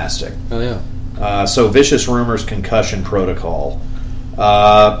fantastic. Oh, yeah. So Vicious Rumors, Concussion Protocol.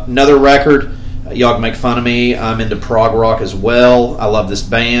 Another record, y'all can make fun of me. I'm into prog rock as well. I love this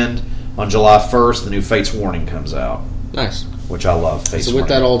band. On July 1st, the new Fates Warning comes out, Nice. which I love. Fates So with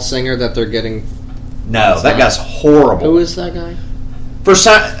Warning. that old singer that they're getting... No, that guy's horrible. Who is that guy?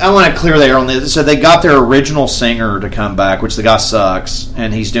 I want to clear the air on this. So they got their original singer to come back, which the guy sucks,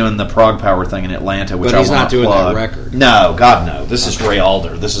 and he's doing the Prog Power thing in Atlanta, which But he's I want not to doing plug. that record. No, God no. This is Ray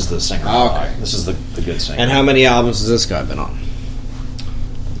Alder. This is the singer. Okay. This is the good singer. And how many albums has this guy been on?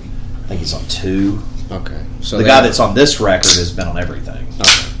 I think he's on 2. Okay. So The guy that's on this record has been on everything.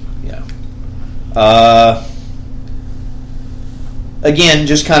 Okay. Yeah. Again,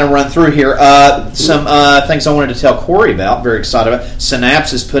 just kind of run through here. Some things I wanted to tell Corey about. Very excited about.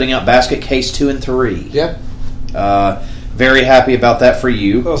 Synapse is putting out Basket Case 2 and 3. Yeah. Very happy about that for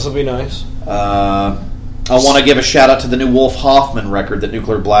you. Those will be nice. I want to give a shout out to the new Wolf Hoffman record that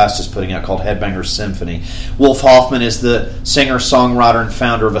Nuclear Blast is putting out called Headbangers Symphony. Wolf Hoffman is the singer, songwriter, and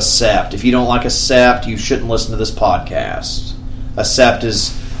founder of Accept. If you don't like Accept, you shouldn't listen to this podcast. Accept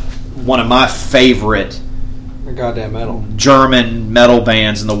is one of my favorite They're goddamn metal. German metal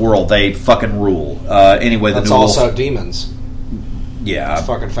bands in the world. They fucking rule. Anyway, the That's new also Wolf, Demons. yeah, It's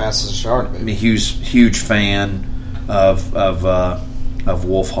fucking fast as a shark, I'm a baby. huge fan of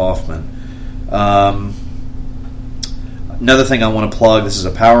Wolf Hoffman. Another thing I want to plug, this is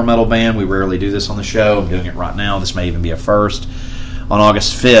a power metal band. We rarely do this on the show. I'm doing it right now. This may even be a first. On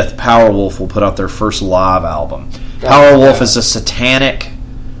August 5th, Powerwolf will put out their first live album. Powerwolf is a satanic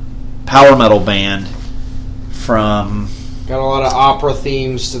power metal band from... Got a lot of opera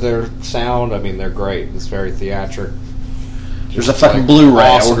themes to their sound. I mean, they're great. It's very theatric. There's a fucking Blu-ray.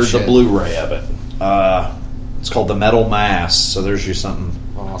 Awesome I ordered shit. the Blu-ray of it. It's called The Metal Mass. So there's you something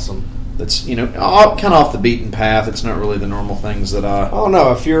Awesome. that's, kind of off the beaten path. It's not really the normal things that I... Oh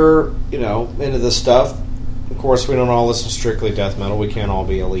no, if you're, into this stuff, of course we don't all listen to strictly death metal. We can't all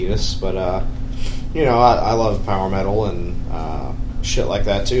be elitists, but I love power metal and shit like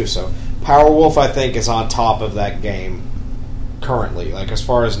that too. So Powerwolf, I think, is on top of that game currently. Like as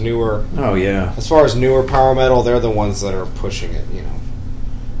far as newer power metal, they're the ones that are pushing it,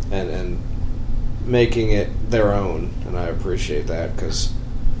 and making it their own. And I appreciate that because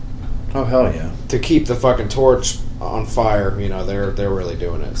Oh, hell yeah. to keep the fucking torch on fire, they're really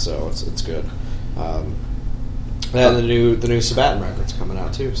doing it. So it's good. And the new Sabaton record's coming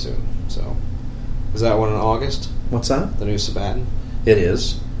out too soon. So is that one in August? What's that? The new Sabaton. It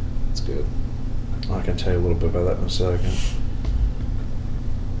is. It's good. I can tell you a little bit about that in a second.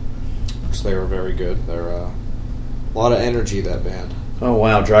 So they were very good. They're a lot of energy, that band. Oh,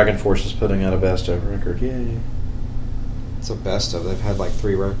 wow. Dragon Force is putting out a best of record. Yay. It's a best of. They've had like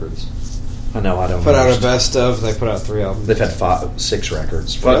 3 records. I know, I don't Put out a understand. best of. They put out 3 albums. They've had 6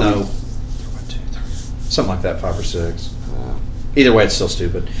 records. Really? No. 1, 2, 3. Something like that, 5 or 6. Yeah. Either way, it's still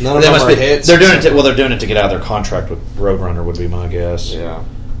stupid. None of They them must are be, hits. They're doing it. They're doing it to get out of their contract with Roadrunner. Would be my guess. Yeah.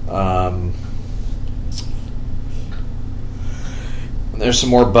 There's some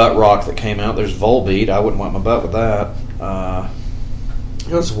more butt rock that came out. There's Volbeat. I wouldn't want my butt with that.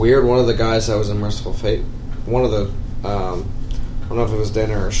 It's weird. One of the guys that was in Merciful Fate, one of the, I don't know if it was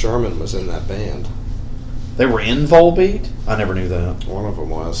Denner or Sherman, was in that band. They were in Volbeat? I never knew that. One of them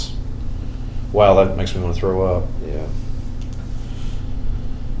was. Wow, that makes me want to throw up. Yeah.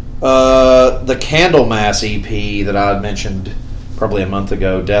 The Candlemass EP that I had mentioned probably a month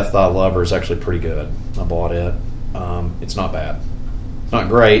ago, Death Thy Lover, is actually pretty good. I bought it. It's not bad. It's not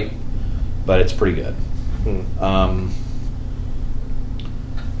great, but it's pretty good.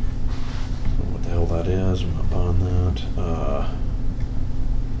 What the hell that is? I'm not buying that.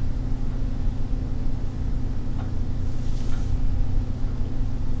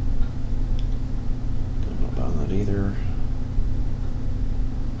 I'm not buying that either.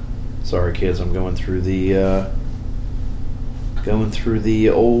 Sorry, kids. I'm going through the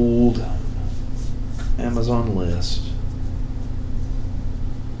old Amazon list.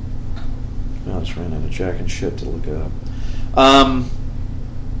 I just ran out of Jack and shit to look up.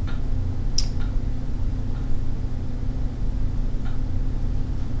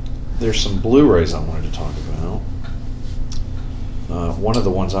 There's some Blu-rays I wanted to talk about. One of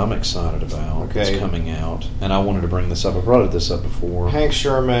the ones I'm excited about is coming out, and I wanted to bring this up. I brought this up before. Hank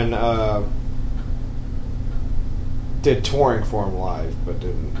Sherman did touring for him live, but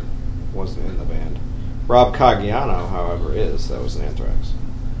wasn't in the band. Rob Caggiano, however, is. That was an Anthrax,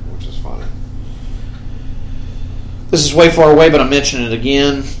 which is funny. This is way far away, but I'm mentioning it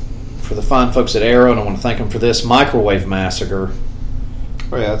again for the fine folks at Arrow, and I want to thank them for this. Microwave Massacre.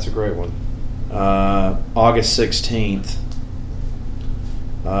 Oh yeah, that's a great one. August 16th.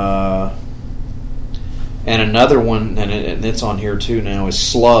 And another one, and it's on here too now, is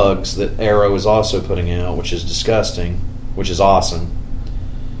Slugs, that Arrow is also putting out, which is disgusting, which is awesome.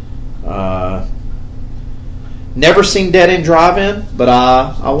 Never seen Dead End Drive-In, but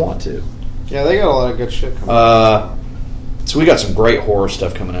I want to. Yeah, they got a lot of good shit coming out. So we got some great horror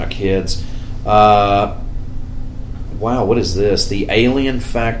stuff coming out, kids. Wow, what is this? The Alien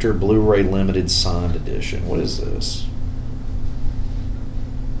Factor Blu-ray Limited Signed Edition. What is this?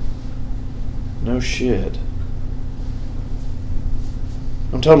 No shit.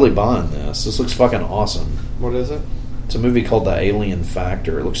 I'm totally buying this. This looks fucking awesome. What is it? It's a movie called The Alien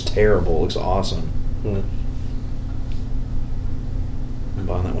Factor. It looks terrible. It looks awesome. I'm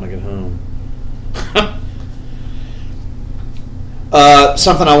buying that when I get home.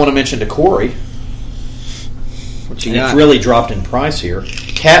 Something I want to mention to Corey, which it's really dropped in price here.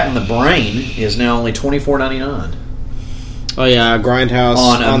 Cat in the Brain is now only $24.99. Oh yeah, Grindhouse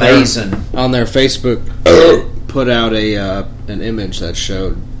on Amazon on their Facebook put out an image that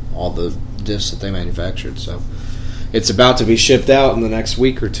showed all the discs that they manufactured. So it's about to be shipped out in the next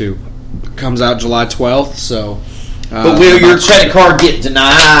week or two. It comes out July 12th. So, but will your credit card get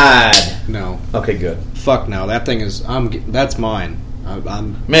denied? No. Okay, good. Fuck no. That thing is. That's mine.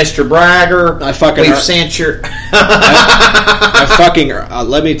 I'm Mr. Bragger. We've sent your. I fucking.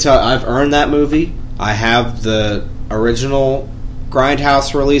 Let me tell. I've earned that movie. I have the original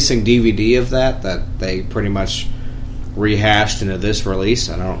Grindhouse releasing DVD of that they pretty much rehashed into this release,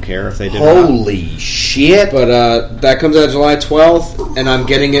 and I don't care if they did. Holy shit! But that comes out July 12th, and I'm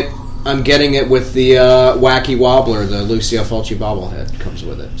getting it with the Wacky Wobbler, the Lucio Fulci bobblehead comes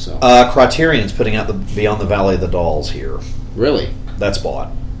with it. So Criterion's putting out the Beyond the Valley of the Dolls here. Really? That's bought.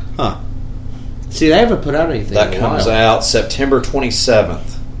 Huh. See, they haven't put out anything. That comes out September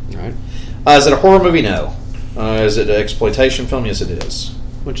 27th. All right. Is it a horror movie? No. Is it an exploitation film? Yes, it is.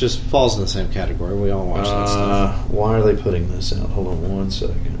 Which just falls in the same category. We all watch that stuff. Why are they putting this out? Hold on one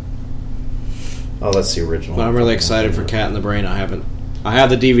second. Oh, that's the original. But I'm really excited for Cat in the Brain. I have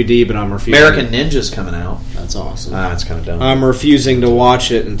the DVD, but I'm refusing. American Ninja's coming out. That's awesome. It's kind of dumb. I'm refusing to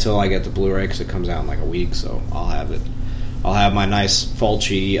watch it until I get the Blu-ray because it comes out in like a week, so I'll have it. I'll have my nice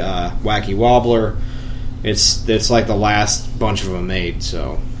Fulci Wacky Wobbler. It's like the last bunch of them made,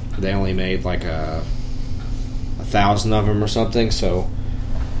 so they only made like 1,000 of them or something, so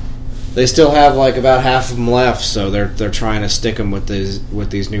they still have like about half of them left, so they're trying to stick them with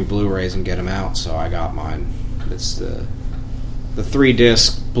these new Blu-rays and get them out, so I got mine. It's the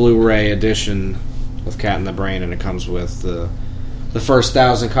 3-disc Blu-ray edition of Cat in the Brain, and it comes with the first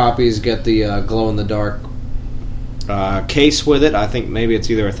 1,000 copies get the glow-in-the-dark case with it. I think maybe it's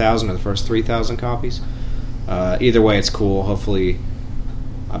either 1,000 or the first 3,000 copies. Either way, it's cool. Hopefully,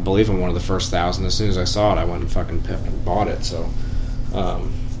 I believe I'm one of the first 1,000. As soon as I saw it, I went and fucking bought it. So,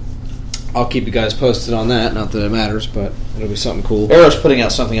 I'll keep you guys posted on that. Not that it matters, but it'll be something cool. Arrow's putting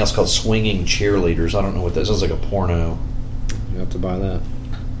out something else called Swinging Cheerleaders. I don't know what that is. It sounds like a porno. You have to buy that.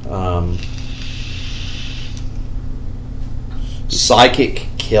 Psychic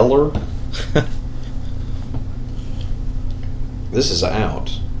Killer. This is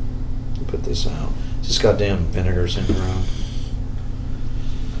out. Put this out. It's just goddamn Vinegar Syndrome.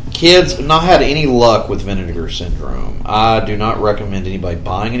 Kids, not had any luck with Vinegar Syndrome. I do not recommend anybody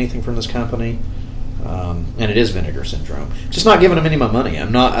buying anything from this company. And it is Vinegar Syndrome. Just not giving them any of my money.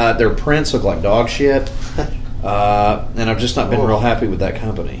 I'm not. Their prints look like dog shit. And I've just not been real happy with that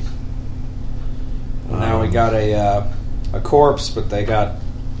company. Now we got a corpse, but they got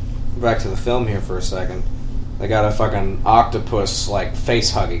back to the film here for a second. They got a fucking octopus like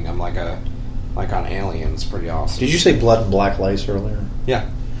face hugging him like on Alien. It's pretty awesome. Did you say Blood and Black Lace earlier? Yeah,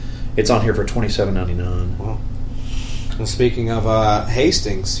 it's on here for $27.99. Well, and speaking of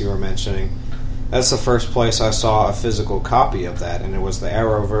Hastings, you were mentioning, that's the first place I saw a physical copy of that, and it was the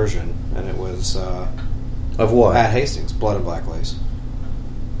Arrow version, and it was of what? At Hastings, Blood and Black Lace.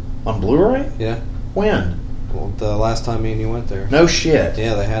 On Blu-ray? Yeah. When? Well, the last time me and you went there. No shit.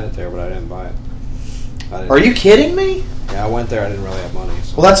 Yeah, they had it there, but I didn't buy it. Are you kidding me? Yeah, I went there. I didn't really have money.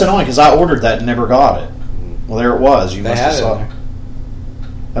 So. Well, that's annoying because I ordered that and never got it. Well, there it was. You They must had have it saw there.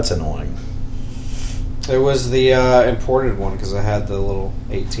 That's annoying. It was the imported one because it had the little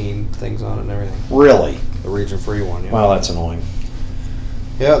 18 things on it and everything. Really? The region-free one, yeah. Well, that's annoying.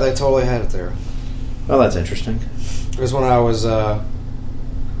 Yeah, they totally had it there. Well, that's interesting. It was when I was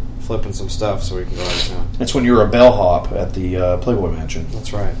flipping some stuff so we can go out of town. That's when you were a bellhop at the Playboy Mansion.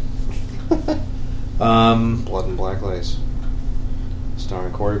 That's right. Blood and Black Lace.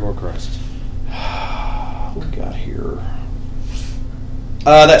 Starring Corey Gorchrist. What we got here?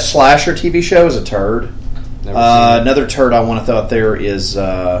 That Slasher TV show is a turd. Never seen it. Another turd I want to throw out there is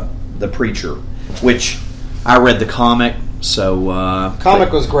The Preacher, which I read the comic, so...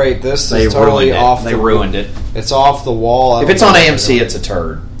 Comic was great. This they is totally ruined it. off They the ruined it. It's off the wall. If it's on AMC, it's a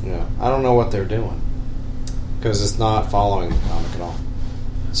turd. Yeah, I don't know what they're doing. Because it's not following the comic at all.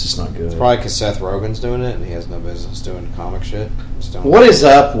 It's just not good. It's probably because Seth Rogen's doing it and he has no business doing comic shit. What is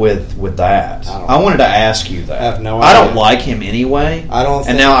up with that? I wanted to ask you that. I have no I don't idea. like him anyway. I don't.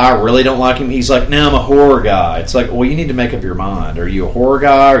 And now I really don't like him. He's like, no, I'm a horror guy. It's like, well, you need to make up your mind. Are you a horror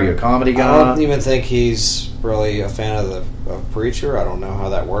guy? Are you a comedy guy? I don't even think he's really a fan of Preacher. I don't know how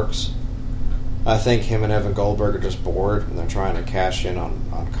that works. I think him and Evan Goldberg are just bored and they're trying to cash in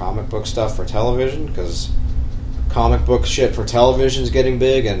on comic book stuff for television because comic book shit for television is getting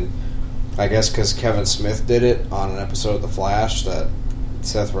big, and I guess because Kevin Smith did it on an episode of The Flash that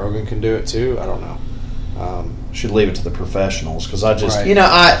Seth Rogen can do it too. I don't know. Should leave it to the professionals because I just,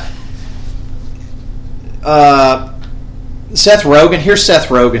 Right. Seth Rogen, here's Seth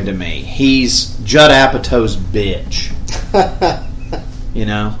Rogen to me. He's Judd Apatow's bitch.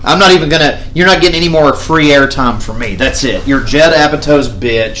 I'm not even you're not getting any more free airtime from me. That's it. You're Judd Apatow's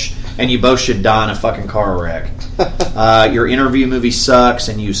bitch, and you both should die in a fucking car wreck. Your interview movie sucks,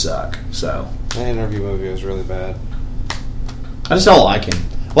 and you suck. So That interview movie was really bad. I just don't like him.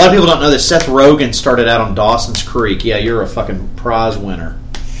 A lot of people don't know that Seth Rogen started out on Dawson's Creek. Yeah, you're a fucking prize winner.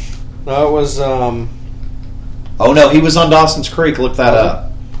 No, it was. Oh no, he was on Dawson's Creek. Look that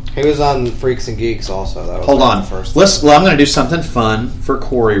up. He was on Freaks and Geeks also. That was Hold like on. the first. I'm going to do something fun for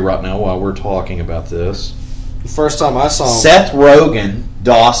Corey right now while we're talking about this. The first time I saw him. Seth Rogen,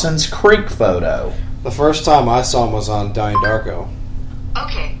 Dawson's Creek photo. The first time I saw him was on Donnie Darko.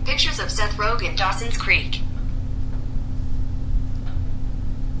 Okay, pictures of Seth Rogen, Dawson's Creek.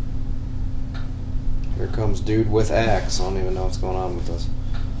 Here comes dude with axe. I don't even know what's going on with this.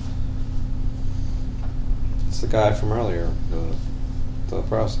 It's the guy from earlier, the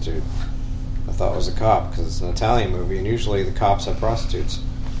prostitute. I thought it was a cop because it's an Italian movie, and usually the cops have prostitutes.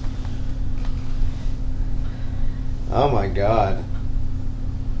 Oh my god.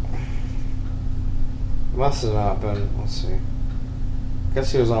 Must have not been. Let's see.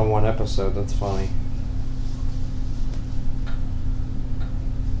 Guess he was on one episode. That's funny.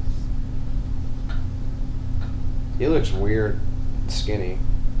 He looks weird, skinny.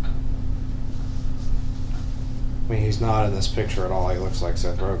 I mean, he's not in this picture at all. He looks like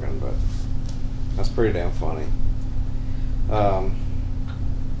Seth Rogen, but that's pretty damn funny. I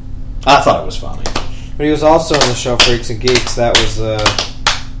thought it was funny. But he was also in the show Freaks and Geeks. That was the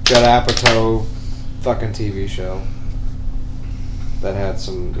Judd Apatow fucking TV show that had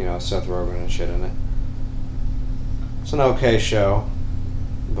some, Seth Rogen and shit in it. It's an okay show,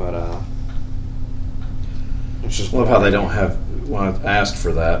 but it's just Love how they don't have. Well, I've asked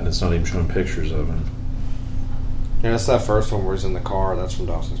for that, and it's not even showing pictures of him. Yeah, it's that first one where he's in the car. That's from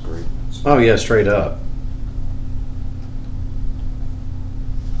Dawson's Creek. Oh yeah, straight up.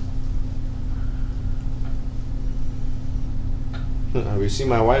 Have you seen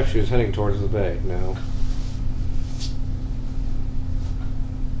my wife? She was heading towards the bay. No.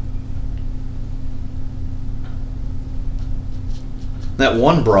 That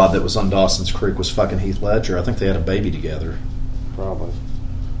one broad that was on Dawson's Creek was fucking Heath Ledger. I think they had a baby together. Probably.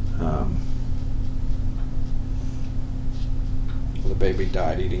 The baby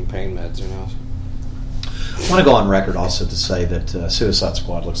died eating pain meds, who knows? I want to go on record also to say that Suicide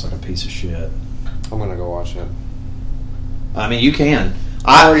Squad looks like a piece of shit. I'm going to go watch it. I mean, you can.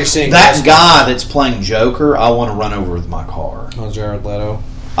 I'm already seeing that this guy that's playing Joker. I want to run over with my car. Oh, Jared Leto.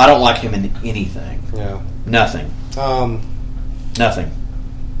 I don't like him in anything. Yeah. Nothing. Nothing.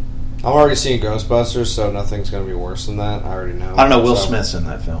 I'm already seeing Ghostbusters, so nothing's going to be worse than that. I already know. I don't know. Will Smith's in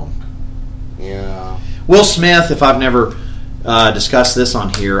that film. Yeah. Will Smith, if I've never discussed this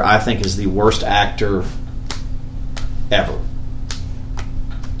on here, I think is the worst actor ever.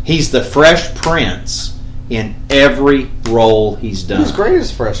 He's the Fresh Prince in every role he's done. He's great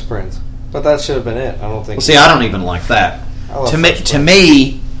as Fresh Prince. But that should have been it. I don't think. Well, see, I don't even like that. I love To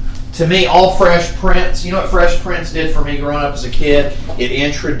Fresh me, all Fresh Prince. You know what Fresh Prince did for me growing up as a kid? It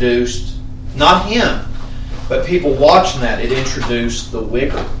introduced not him, but people watching that. It introduced the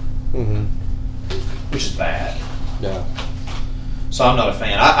Wigger, which is bad. Yeah. So I'm not a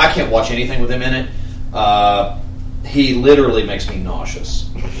fan. I can't watch anything with him in it. He literally makes me nauseous.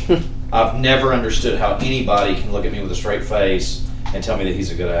 I've never understood how anybody can look at me with a straight face and tell me that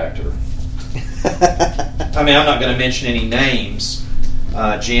he's a good actor. I mean, I'm not going to mention any names.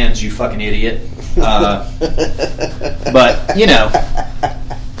 Jens, you fucking idiot. But, you know,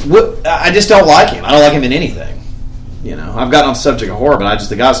 I just don't like him. I don't like him in anything. You know, I've gotten on the subject of horror, but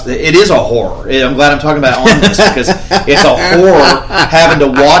it is a horror. I'm glad I'm talking about it on this because it's a horror having to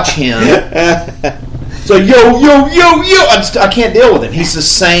watch him. So, yo. I can't deal with him. He's the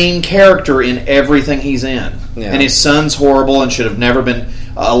same character in everything he's in. Yeah. And his son's horrible and should have never been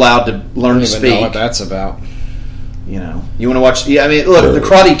allowed to learn to speak. I don't even know what that's about. You know, you want to watch... Yeah, I mean, look, The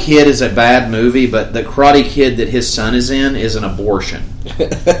Karate Kid is a bad movie, but The Karate Kid that his son is in is an abortion.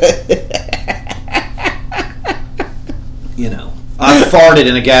 You know, I farted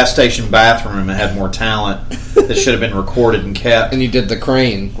in a gas station bathroom and had more talent that should have been recorded and kept. And you did the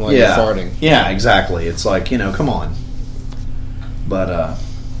crane while you're farting. Yeah, exactly. It's like, you know, come on. But,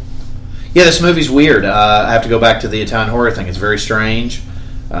 yeah, this movie's weird. I have to go back to the Italian horror thing. It's very strange.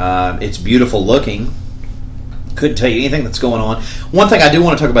 It's beautiful looking. Couldn't tell you anything that's going on. One thing I do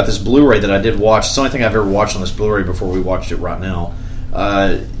want to talk about this Blu-ray that I did watch. It's the only thing I've ever watched on this Blu-ray before we watched it right now.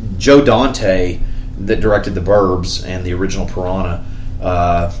 Joe Dante, that directed The Burbs and the original Piranha,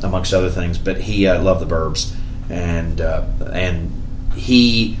 amongst other things, but he loved The Burbs, and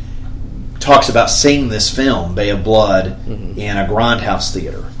he talks about seeing this film, Bay of Blood, in a Grindhouse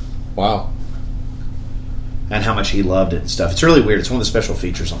theater. Wow. And how much he loved it and stuff. It's really weird. It's one of the special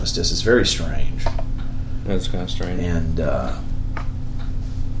features on this disc. It's very strange. That's kind of strange. And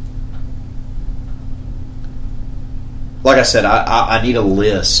like I said, I need a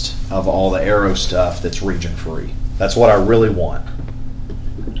list of all the Arrow stuff that's region free. That's what I really want.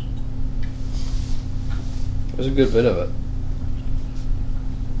 There's a good bit of it.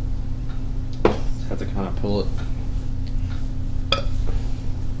 Just have to kind of pull it.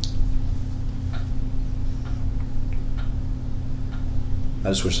 I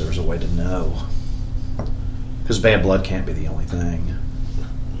just wish there was a way to know. Because Bad Blood can't be the only thing.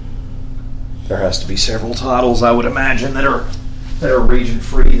 There has to be several titles, I would imagine, that are region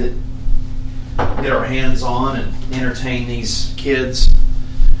free that get our hands on and entertain these kids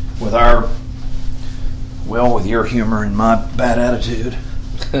with with your humor and my bad attitude.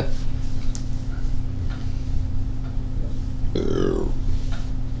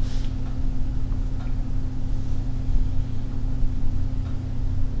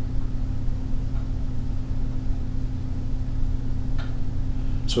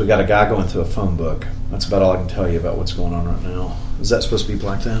 So we got a guy going through a phone book. That's about all I can tell you about what's going on right now. Is that supposed to be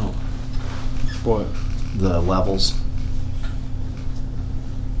blacked out? What? The levels.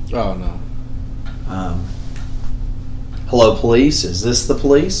 Oh, no. Hello, police. Is this the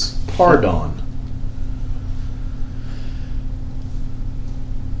police? Pardon.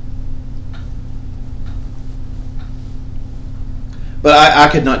 But I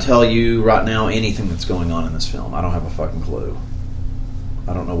could not tell you right now anything that's going on in this film. I don't have a fucking clue.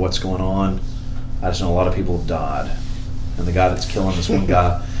 I don't know what's going on. I just know a lot of people have died. And the guy that's killing this one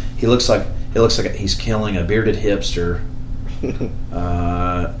guy, he looks like he's killing a bearded hipster.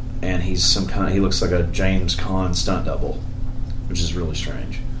 And he's he looks like a James Caan stunt double, which is really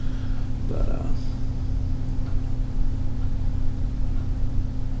strange. But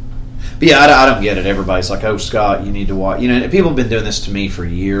yeah, I don't get it. Everybody's like, "Oh, Scott, you need to watch." You know, people have been doing this to me for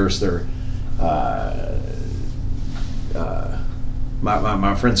years. They're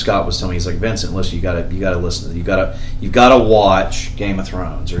my friend Scott was telling me, he's like, "Vincent, listen, you gotta listen. You've gotta watch Game of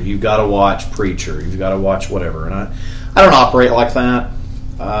Thrones, or you've gotta watch Preacher, you've gotta watch whatever." And I don't operate like that.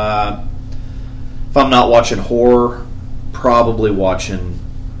 If I'm not watching horror, probably watching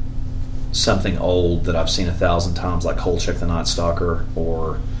something old that I've seen 1,000 times, like Kolchak the Night Stalker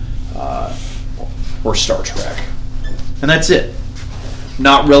or Star Trek, and that's it.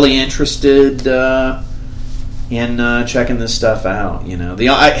 Not really interested in checking this stuff out. You know,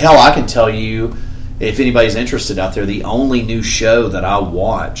 I can tell you, if anybody's interested out there, the only new show that I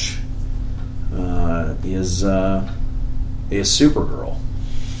watch is Supergirl.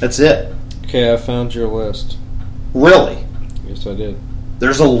 That's it. Okay, I found your list. Really? Yes, I did.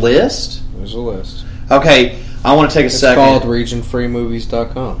 There's a list? There's a list. Okay, I want to take a second. It's called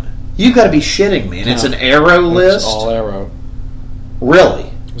regionfreemovies.com. You've got to be shitting me. And it's an Arrow list? It's all Arrow.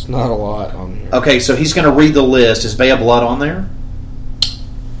 Really? There's not a lot on here. Okay, so he's going to read the list. Is Bay of Blood on there?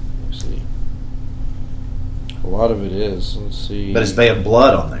 Let's see. A lot of it is. Let's see. But is Bay of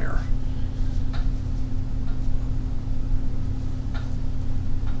Blood on there?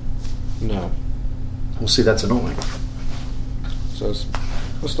 No. Well, see, that's annoying. So it's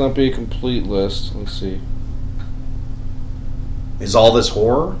must not be a complete list. Let's see. Is all this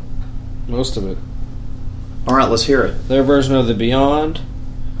horror? Most of it. All right, let's hear it. Their version of The Beyond,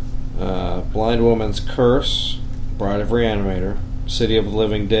 Blind Woman's Curse, Bride of Reanimator, City of the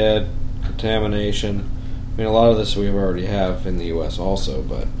Living Dead, Contamination. I mean, a lot of this we already have in the U.S. also,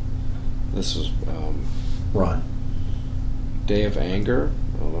 but this is Right. Day of Anger.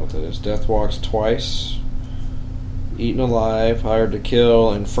 I don't know what that is. Death Walks Twice, Eaten Alive, Hired to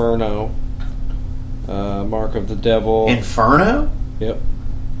Kill, Inferno, Mark of the Devil. Inferno? Yep.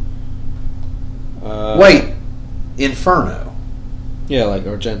 Wait, Inferno? Yeah, like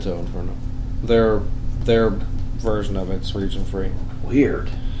Argento Inferno. Their version of it's region free.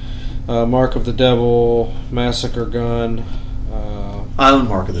 Weird. Mark of the Devil, Massacre Gun. I own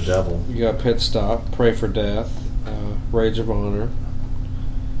Mark of the Devil. You got Pit Stop, Pray for Death, Rage of Honor,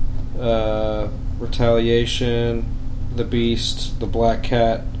 Retaliation, The Beast, The Black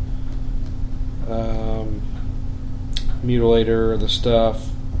Cat, Mutilator, The Stuff.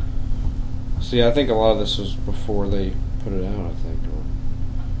 See, I think a lot of this was before they put it out, I think.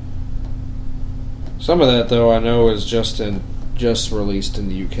 Some of that, though, I know is just released in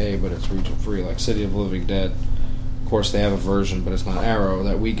the UK, but it's region free, like City of the Living Dead. Of course, they have a version, but it's not Arrow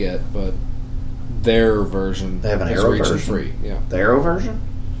that we get, but their version They have an is Arrow region version? free. Yeah. The Arrow version?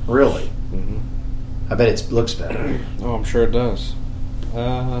 Really? Mm-hmm. I bet it looks better. Oh, I'm sure it does.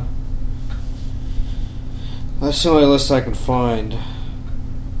 That's the only list I can find.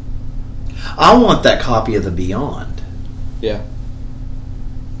 I want that copy of The Beyond. Yeah.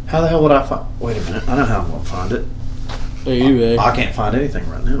 How the hell would I find... Wait a minute. I know how I'm going to find it. eBay. I can't find anything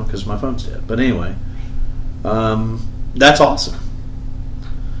right now because my phone's dead. But anyway, that's awesome.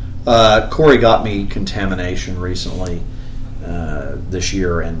 Corey got me Contamination recently this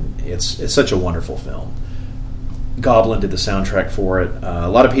year, and it's such a wonderful film. Goblin did the soundtrack for it. A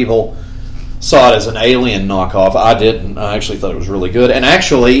lot of people saw it as an Alien knockoff. I didn't. I actually thought it was really good, and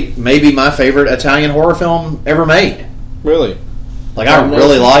actually maybe my favorite Italian horror film ever made. Really? Like, I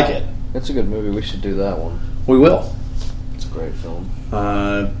really like it. That's a good movie. We should do that one. We will. It's a great film.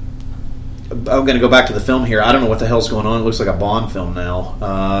 I'm going to go back to the film here. I don't know what the hell's going on. It looks like a Bond film now.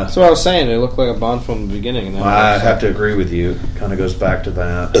 That's what I was saying. It looked like a Bond film in the beginning. And I have to agree with you. Kind of goes back to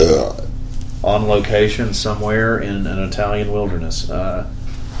that. On location somewhere in an Italian wilderness. And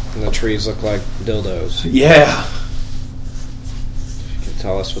the trees look like dildos. Yeah. If you can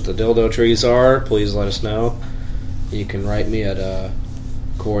tell us what the dildo trees are, please let us know. You can write me at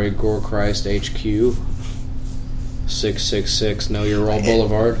Corey Gorechrist HQ, 666 Know Your Role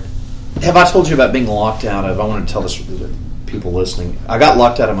Boulevard. Have I told you about being locked out of... I want to tell this to the people listening. I got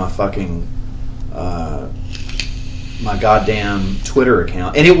locked out of my fucking... my goddamn Twitter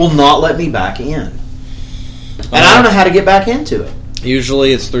account, and it will not let me back in. And I don't know how to get back into it.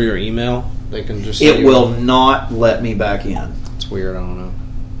 Usually it's through your email. They can just... It will not let me back in. It's weird, I don't know.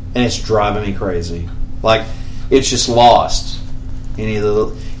 And it's driving me crazy. Like, it's just lost.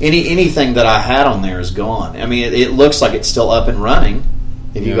 Anything that I had on there is gone. I mean, it looks like it's still up and running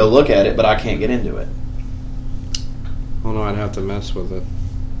if you go look at it, but I can't get into it. Oh no, I'd have to mess with it.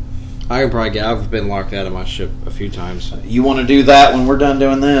 I can probably I've been locked out of my ship a few times. You want to do that when we're done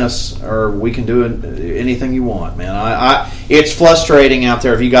doing this, or we can do anything you want, man. It's frustrating out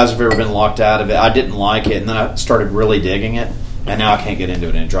there if you guys have ever been locked out of it. I didn't like it, and then I started really digging it, and now I can't get into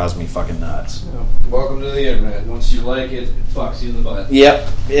it, and it drives me fucking nuts. Yeah. Welcome to the internet. Once you like it, it fucks you in the butt. Yep,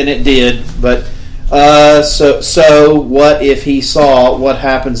 and it did, but... So what if he saw what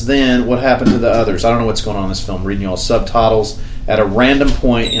happens then? What happened to the others? I don't know what's going on in this film. Reading y'all subtitles at a random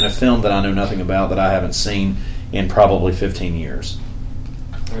point in a film that I know nothing about, that I haven't seen in probably 15 years.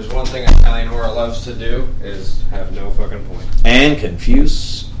 There's one thing Italian horror loves to do is have no fucking point. And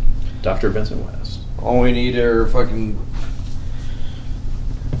confuse Dr. Vincent West. All we need are fucking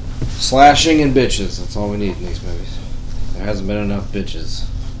slashing and bitches. That's all we need in these movies. There hasn't been enough bitches.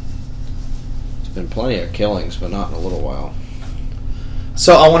 Been plenty of killings, but not in a little while.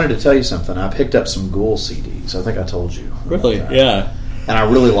 So I wanted to tell you something. I picked up some Ghoul CDs. I think I told you. Really? Yeah. And I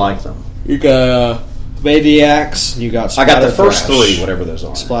really like them. You got Maniacs. You got I got the Splatter first Thrash. three, whatever those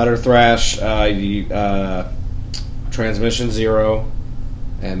are. Splatter Thrash, Transmission Zero,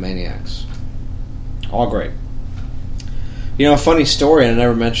 and Maniacs. All great. You know, a funny story, and I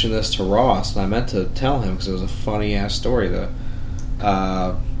never mentioned this to Ross, and I meant to tell him because it was a funny-ass story.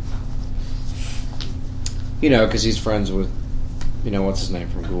 Because he's friends with, what's his name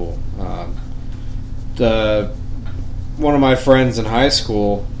from Ghoul. One of my friends in high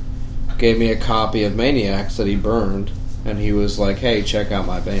school gave me a copy of Maniacs that he burned, and he was like, hey, check out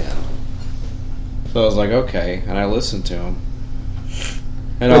my band. So I was like, okay, and I listened to him.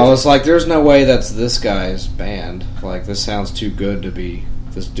 And I was like, there's no way that's this guy's band. Like, this sounds too good to be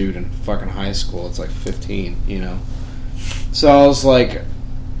this dude in fucking high school. It's like 15, So I was like,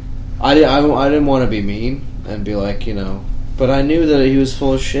 I didn't want to be mean and be like, but I knew that he was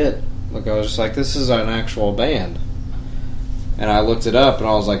full of shit. Like, I was just like, this is an actual band. And I looked it up, and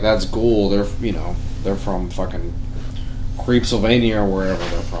I was like, that's Ghoul. They're from fucking Creepsylvania or wherever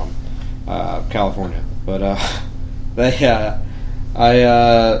they're from. California. But,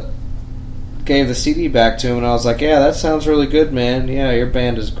 I gave the CD back to him, and I was like, yeah, that sounds really good, man. Yeah, your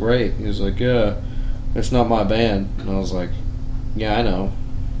band is great. He was like, yeah, it's not my band. And I was like, yeah, I know.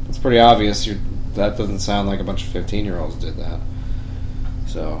 It's pretty obvious that doesn't sound like a bunch of 15-year-olds did that.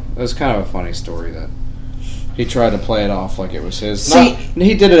 So, it was kind of a funny story that he tried to play it off like it was his.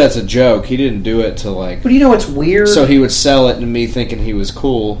 He did it as a joke. He didn't do it to like... But it's weird? So he would sell it to me thinking he was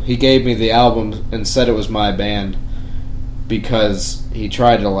cool. He gave me the album and said it was my band because he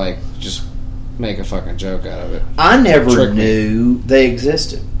tried to like just make a fucking joke out of it. I never knew they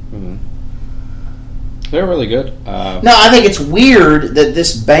existed. Mm-hmm. They're really good. No, I think it's weird that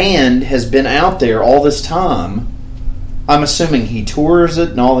this band has been out there all this time. I'm assuming he tours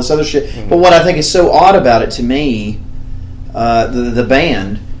it and all this other shit. Mm-hmm. But what I think is so odd about it to me, the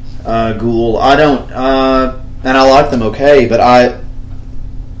band, Ghoul, I don't, and I like them okay, but I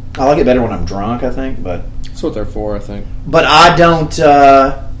like it better when I'm drunk, I think, but... That's what they're for, I think. But I don't,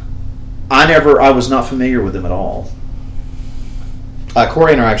 I was not familiar with them at all.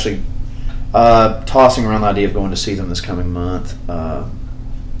 Corey and I are actually tossing around the idea of going to see them this coming month.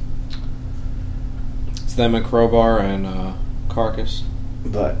 It's them and Crowbar and Carcass.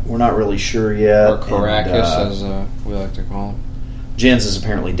 But we're not really sure yet. Or Caracas, as we like to call him. Jens is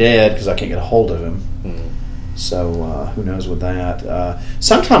apparently dead because I can't get a hold of him. Mm-hmm. So who knows with that.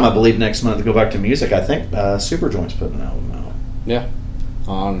 Sometime, I believe, next month to go back to music, I think Superjoint's putting an album out. Yeah.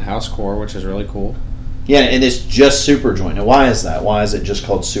 On Housecore, which is really cool. Yeah, and it's just Superjoint. Now, why is that? Why is it just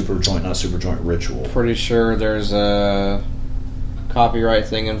called Superjoint, not Superjoint Ritual? Pretty sure there's a copyright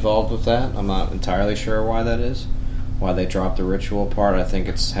thing involved with that. I'm not entirely sure why that is. Why they dropped the Ritual part. I think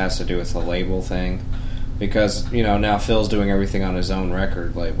it has to do with the label thing. Because, now Phil's doing everything on his own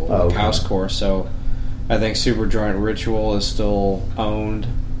record label, like okay. Housecore, so I think Superjoint Ritual is still owned.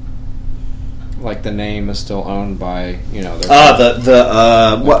 Like, the name is still owned by, they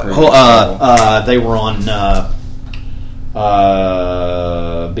were on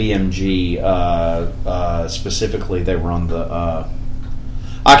BMG, specifically they were on the,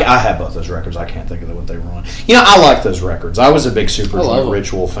 I have both those records, I can't think of what they were on. I like those records. I was a big Superjoint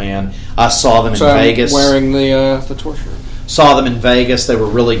Ritual fan. I saw them in Vegas. I'm wearing the tour shirt. Saw them in Vegas, they were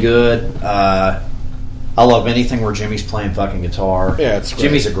really good. I love anything where Jimmy's playing fucking guitar. Yeah, it's great.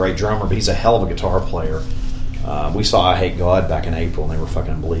 Jimmy's a great drummer, but he's a hell of a guitar player. We saw I Hate God back in April, and they were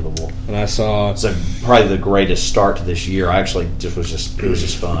fucking unbelievable. And I saw... It's probably the greatest start to this year. I actually it was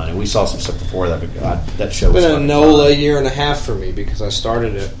just fun. And we saw some stuff before that, but God, that show was fucking fun. It's been a NOLA year and a half for me, because I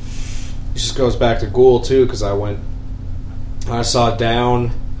started it. It just goes back to Ghoul, too, because I saw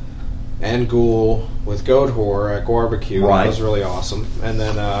Down and Ghoul with Goat Horror at Barbecue. Right. That was really awesome. And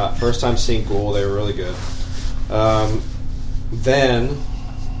then first time seeing Ghoul, they were really good. Then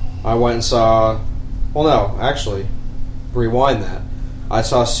I went and saw... Well, no, actually, rewind that. I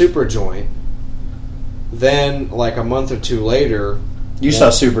saw Superjoint. Then, like a month or two later... You saw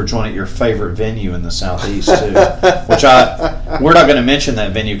Superjoint at your favorite venue in the Southeast, too. Which we're not going to mention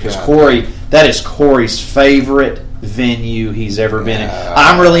that venue because that is Corey's favorite venue he's ever been in.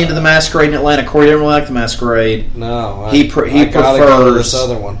 I'm really into the Masquerade in Atlanta. Corey didn't really like the Masquerade. No. He prefers go to this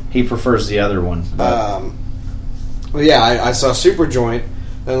other one. He prefers the other one. Well, yeah, I saw Superjoint.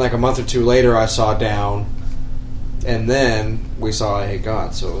 Then, like a month or two later, I saw Down. And then we saw I Hate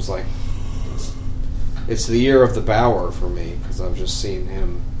God. So it was like... It's the year of the Bower for me, because I've just seen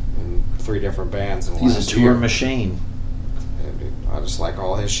him in 3 different bands in the He's last a tour year. machine. And I just like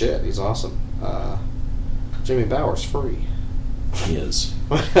all his shit. He's awesome. Jimmy Bower's free. He is.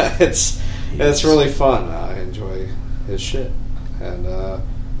 It's really fun. I enjoy his shit. And,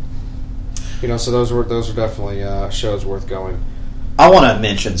 so those were definitely shows worth going. I want to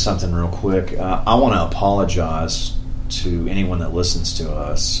mention something real quick. I want to apologize to anyone that listens to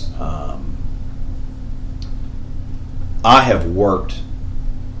us. I have worked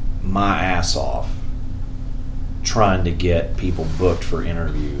my ass off trying to get people booked for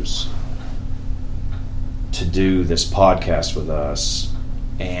interviews to do this podcast with us,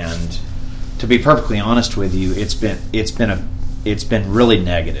 and to be perfectly honest with you, it's been really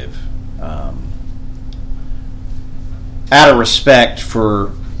negative. Out of respect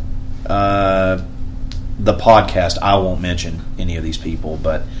for the podcast, I won't mention any of these people,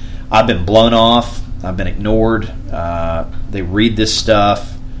 but I've been blown off. I've been ignored. They read this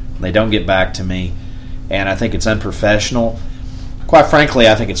stuff. They don't get back to me. And I think it's unprofessional. Quite frankly,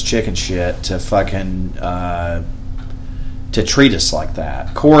 I think it's chicken shit to fucking to treat us like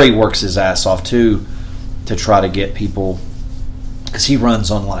that. Corey works his ass off, too, to try to get people, because he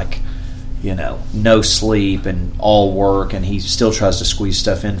runs on, like, no sleep and all work, and he still tries to squeeze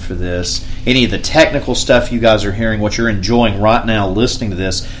stuff in for this. Any of the technical stuff you guys are hearing, what you're enjoying right now listening to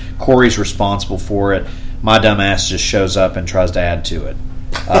this, Corey's responsible for it. My dumb ass just shows up and tries to add to it.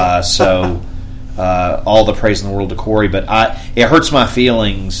 All the praise in the world to Corey, but it hurts my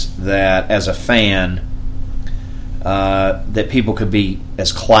feelings that as a fan that people could be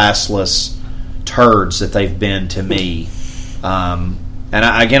as classless turds that they've been to me. And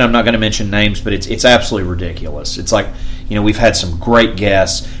again, I'm not going to mention names, but it's absolutely ridiculous. It's like, we've had some great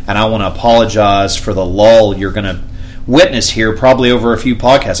guests, and I want to apologize for the lull you're going to witness here, probably over a few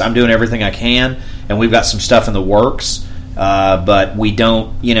podcasts. I'm doing everything I can, and we've got some stuff in the works, but we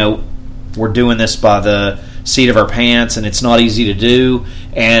don't, we're doing this by the seat of our pants, and it's not easy to do.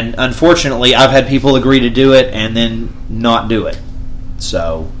 And unfortunately, I've had people agree to do it and then not do it.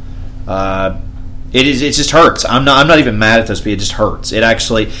 So, It just hurts. I'm not even mad at those people. It just hurts. It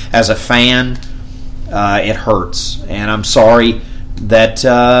actually, as a fan, it hurts. And I'm sorry that,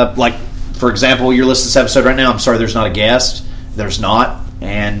 for example, you're listening to this episode right now. I'm sorry there's not a guest. There's not.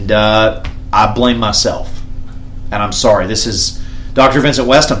 And I blame myself. And I'm sorry. This is Dr. Vincent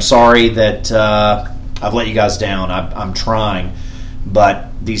West. I'm sorry that I've let you guys down. I'm trying. But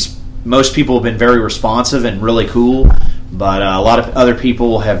most people have been very responsive and really cool. But a lot of other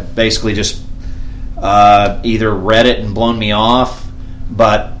people have basically just either read it and blown me off,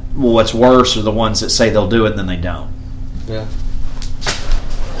 but what's worse are the ones that say they'll do it and then they don't. Yeah.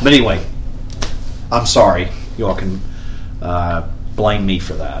 But anyway, I'm sorry. You all can blame me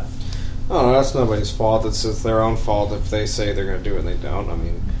for that. Oh, no, that's nobody's fault. It's their own fault if they say they're going to do it and they don't. I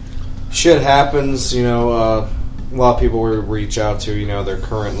mean, shit happens. A lot of people we reach out to, they're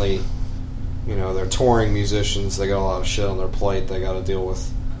currently, they're touring musicians. They got a lot of shit on their plate. They got to deal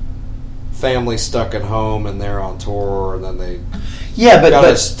with family stuck at home, and they're on tour, and then they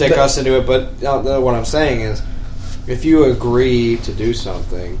gotta stick us into it. But what I'm saying is, if you agree to do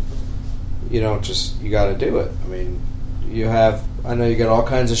something, you got to do it. I mean, I know you got all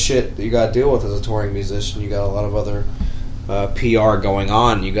kinds of shit that you got to deal with as a touring musician. You got a lot of other PR going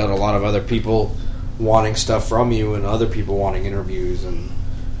on. You got a lot of other people wanting stuff from you, and other people wanting interviews, and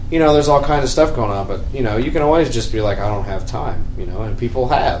there's all kinds of stuff going on. But you can always just be like, I don't have time. And people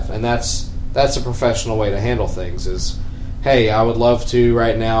have, and that's a professional way to handle things. Is, hey, I would love to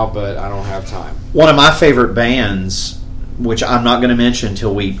right now, but I don't have time. One of my favorite bands, which I'm not going to mention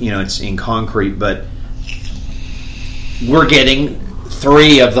until it's in concrete, but we're getting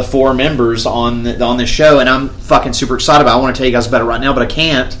 3 of the 4 members on this show, and I'm fucking super excited about it. I want to tell you guys about it right now, but I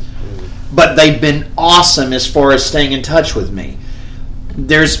can't. But they've been awesome as far as staying in touch with me.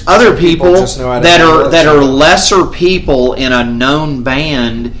 There's other people that are lesser people in a known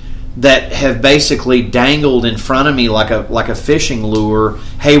band that have basically dangled in front of me like a fishing lure.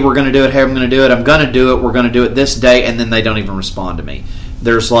 Hey, we're going to do it. Hey, I'm going to do it. I'm going to do it. We're going to do it this day, and then they don't even respond to me.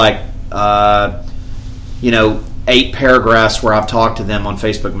 There's 8 paragraphs where I've talked to them on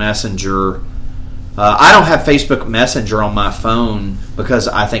Facebook Messenger. I don't have Facebook Messenger on my phone because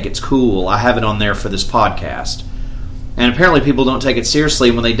I think it's cool. I have it on there for this podcast. And apparently people don't take it seriously.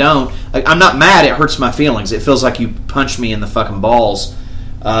 And when they don't, I'm not mad. It hurts my feelings. It feels like you punched me in the fucking balls.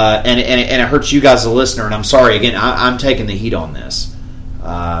 And it hurts you guys as a listener. And I'm sorry. Again, I'm taking the heat on this.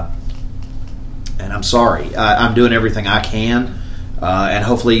 And I'm sorry. I'm doing everything I can. And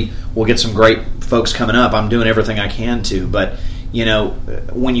hopefully we'll get some great folks coming up. I'm doing everything I can to. But,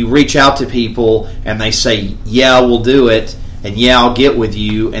 when you reach out to people and they say, yeah, we'll do it, and yeah, I'll get with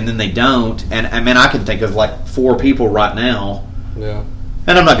you, and then they don't. And I mean, I can think of 4 people right now. Yeah.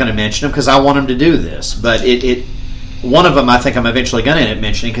 And I'm not going to mention them because I want them to do this. But one of them I think I'm eventually going to end up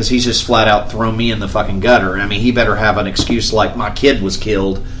mentioning because he's just flat out thrown me in the fucking gutter. I mean, he better have an excuse like my kid was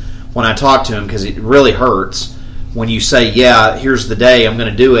killed when I talk to him, because it really hurts when you say, yeah, here's the day, I'm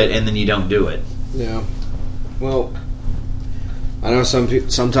going to do it, and then you don't do it. Yeah. Well, I know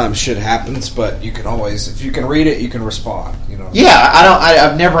sometimes shit happens, but you can always, if you can read it, you can respond. You know. Yeah,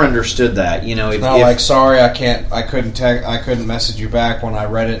 I've never understood that. You know, it's not like, sorry, I couldn't message you back when I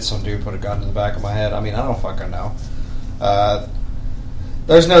read it. Some dude put a gun to the back of my head. I mean, I don't fucking know.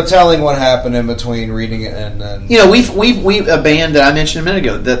 There's no telling what happened in between reading it and then. You know, we've a band that I mentioned a minute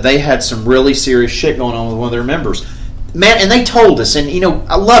ago that they had some really serious shit going on with one of their members, man, and they told us, and you know,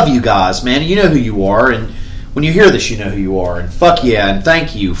 I love you guys, man. You know who you are, and when you hear this, you know who you are, and fuck yeah, and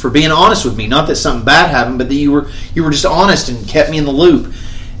thank you for being honest with me. Not that something bad happened, but that you were just honest and kept me in the loop.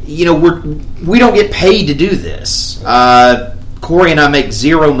 You know, we don't get paid to do this. Corey and I make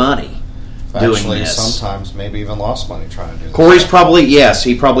zero money doing Actually, this. Sometimes maybe even lost money trying to do this. Corey's probably, yes,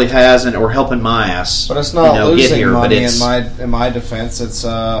 he probably hasn't, or helping my ass. But it's not losing get here, money. But in my defense,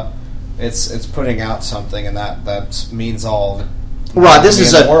 it's putting out something, and that means all. Right, this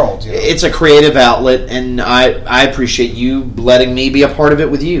is world, you know? It's a creative outlet, and I appreciate you letting me be a part of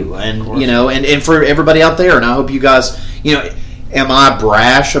it with you, and you know, and for everybody out there, and I hope you guys, you know, am I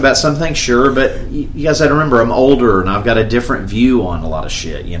brash about something? Sure, but you guys have to remember, I'm older, and I've got a different view on a lot of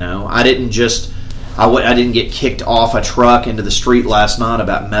shit. You know, I didn't get kicked off a truck into the street last night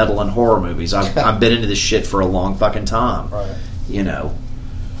about metal and horror movies. I've been into this shit for a long fucking time. Right. You know.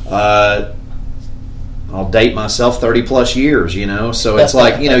 I'll date myself 30 plus years, you know, so it's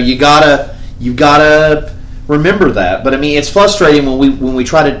like, you know, you gotta remember that. But I mean, it's frustrating when we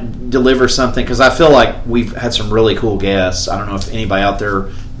try to deliver something, because I feel like we've had some really cool guests. I don't know if anybody out there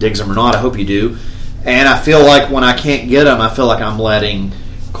digs them or not. I hope you do. And I feel like when I can't get them, I feel like I'm letting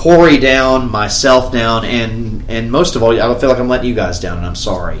Corey down, myself down, and most of all, I feel like I'm letting you guys down, and I'm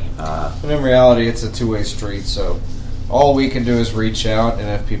sorry. And in reality, it's a two-way street, so all we can do is reach out, and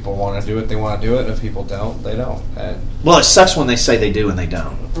if people want to do it, they want to do it, and if people don't, they don't. And well, it sucks when they say they do and they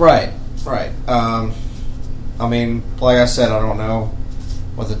don't. Right. I mean, like I said, I don't know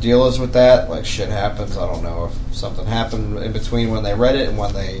what the deal is with that. Like, shit happens. I don't know if something happened in between when they read it and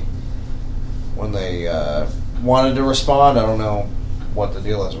when they wanted to respond. I don't know what the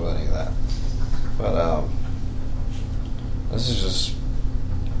deal is with any of that. But this is just,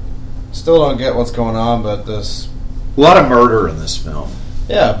 still don't get what's going on. But this, a lot of murder in this film.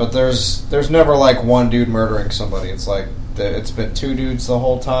 Yeah, but there's never like one dude murdering somebody. It's like it's been two dudes the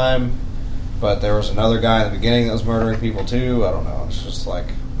whole time, but there was another guy in the beginning that was murdering people too. I don't know. It's just like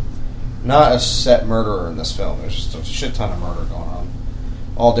not a set murderer in this film. There's just a shit ton of murder going on.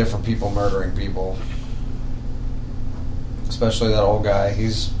 All different people murdering people. Especially that old guy.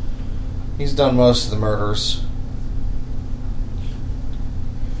 He's done most of the murders.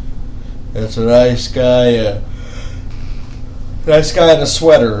 It's a nice guy. Nice guy in a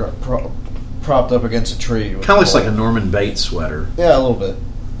sweater propped up against a tree. Kind of looks like a Norman Bates sweater. Yeah, a little bit.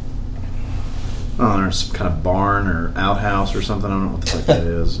 Oh, there's some kind of barn or outhouse or something. I don't know what the fuck that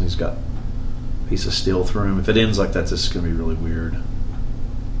is. He's got a piece of steel through him. If it ends like that, this is going to be really weird.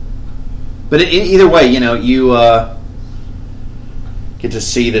 But either way, you know, you get to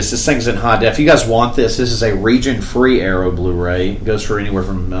see this. This thing's in high def. If you guys want this is a region-free Arrow Blu-ray. It goes for anywhere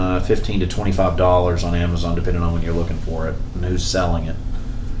from $15 to $25 on Amazon, depending on when you're looking for it and who's selling it.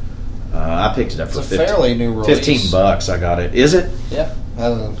 I picked it up for fairly new release. $15. I got it. Is it? Yeah,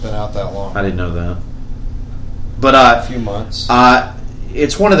 hasn't been out that long. I didn't know that. But a few months.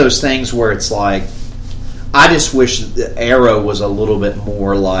 It's one of those things where it's like, I just wish that Arrow was a little bit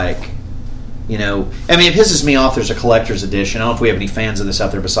more like, you know, I mean, it pisses me off. There's a collector's edition. I don't know if we have any fans of this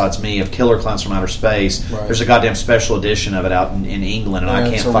out there besides me, of Killer Clowns from Outer Space. Right. There's a goddamn special edition of it out in England, and I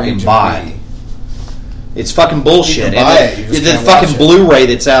can't fucking buy it. It's fucking bullshit. The fucking Blu-ray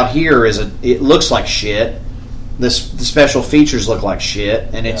that's out here it looks like shit. The special features look like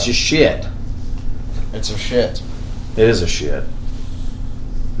shit, and it's just shit. It's a shit. It is a shit.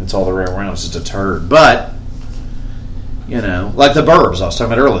 It's all the way around. It's just a turd. But, you know, like The Burbs I was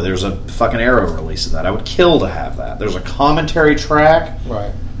talking about earlier. There's a fucking Arrow release of that. I would kill to have that. There's a commentary track.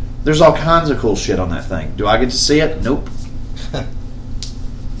 Right. There's all kinds of cool shit on that thing. Do I get to see it? Nope.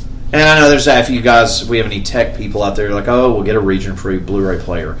 And I know there's that. If we have any tech people out there, like, oh, we'll get a region-free Blu-ray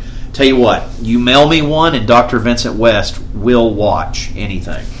player. Tell you what, you mail me one, and Dr. Vincent West will watch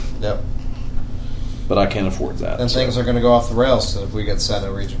anything. Yep. But I can't afford that. Then things are going to go off the rails if we get sent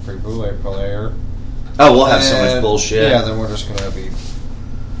a region-free Blu-ray player. Oh, we'll have so much bullshit. Yeah, then we're just going to be...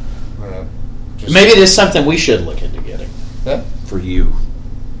 Maybe it is something we should look into getting. Yeah. For you.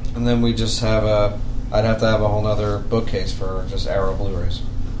 And then we just have I'd have to have a whole other bookcase for just Arrow Blu-rays.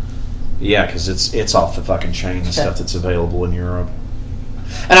 Yeah, because it's off the fucking chain, the stuff that's available in Europe.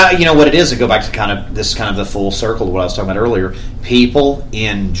 And you know what it is? To go back to this is kind of the full circle to what I was talking about earlier. People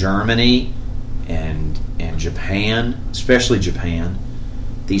in Germany and Japan, especially Japan,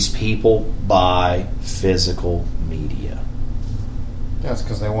 these people buy physical media. That's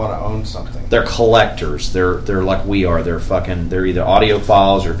because they want to own something. They're collectors. They're like we are. They're either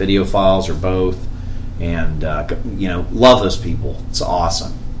audiophiles or videophiles or both. And love those people. It's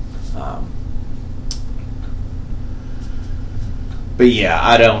awesome. But yeah,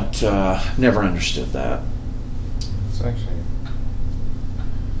 I don't. Never understood that. It's actually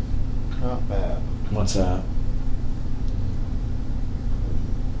not bad. What's that?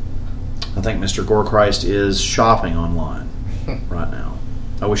 I think Mr. Gorechrist is shopping online right now.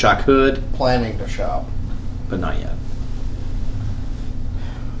 I wish I could. Planning to shop. But not yet.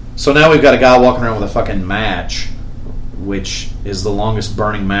 So now we've got a guy walking around with a fucking match, which is the longest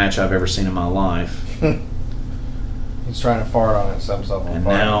burning match I've ever seen in my life. He's trying to fart on it, set himself on And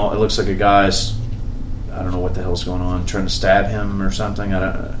fire. now it looks like a guy's, I don't know what the hell's going on, trying to stab him or something.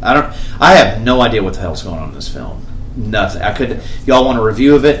 I have no idea what the hell's going on in this film. Nothing. Y'all want a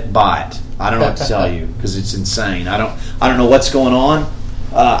review of it? Buy it. I don't know what to tell you because it's insane. I don't know what's going on.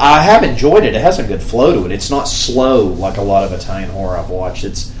 I have enjoyed it. It has a good flow to it. It's not slow like a lot of Italian horror I've watched.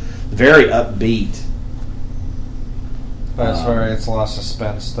 It's very upbeat. That's where it's a lot of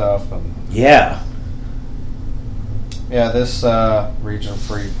suspense stuff. And yeah. Yeah, this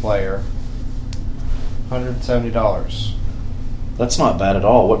region-free player, $170. That's not bad at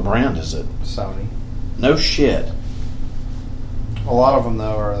all. What brand is it? Sony. No shit. A lot of them,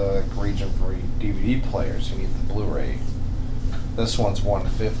 though, are the region-free DVD players. You need the Blu-ray. This one's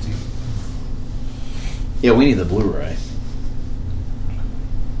 $150. Yeah, we need the Blu-ray.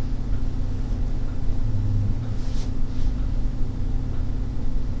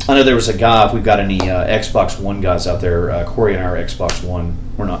 I know there was a guy, if we've got any Xbox One guys out there, Corey and I are Xbox One.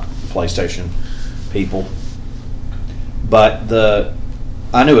 We're not PlayStation people. But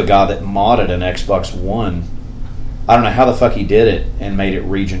I knew a guy that modded an Xbox One. I don't know how the fuck he did it and made it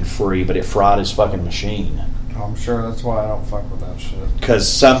region free, but it fried his fucking machine. I'm sure that's why I don't fuck with that shit.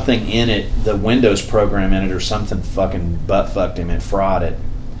 Because something in it, the Windows program in it or something fucking butt-fucked him and fried it.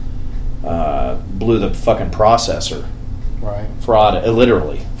 Blew the fucking processor. Right.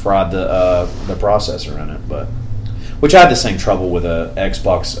 Literally fried the processor in it, but which I had the same trouble with a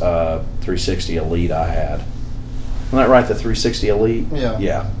Xbox 360 Elite I had. Isn't that right? The 360 Elite.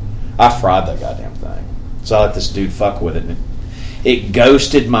 Yeah. I fried that goddamn thing. So I let this dude fuck with it, and it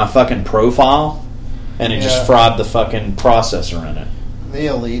ghosted my fucking profile, and it just fried the fucking processor in it. The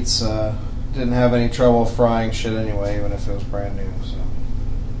Elites didn't have any trouble frying shit anyway, even if it was brand new.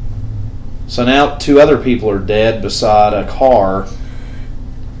 So now 2 other people are dead beside a car,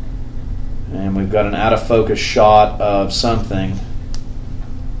 and we've got an out-of-focus shot of something.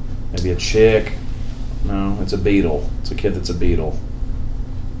 Maybe a chick. No, it's a beetle. It's a kid that's a beetle.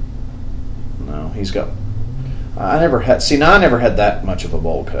 No, he's got... I never had that much of a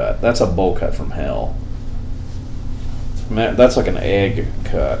bowl cut. That's a bowl cut from hell. Man, that's like an egg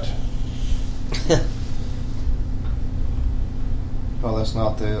cut. Oh, that's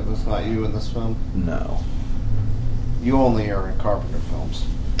not you in this film? No. You only are in Carpenter films.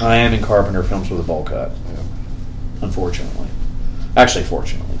 I am in Carpenter films with a bowl cut. Yeah. Unfortunately. Actually,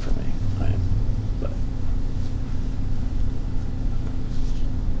 fortunately for me. I am. But.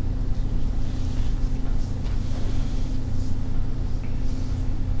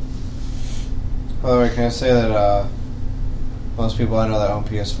 By the way, can I say that most people I know that own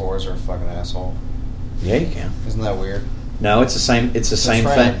PS4s are a fucking asshole? Yeah, you can. Isn't that weird? No, it's the same. It's the same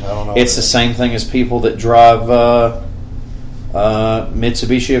trend. thing. I don't know It's what the it is. same thing as people that drive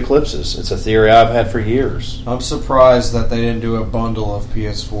Mitsubishi Eclipses. It's a theory I've had for years. I'm surprised that they didn't do a bundle of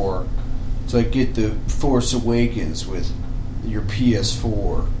PS4. It's like get the Force Awakens with your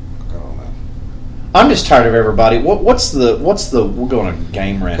PS4. I don't know. I'm just tired of everybody. What's the? We're going to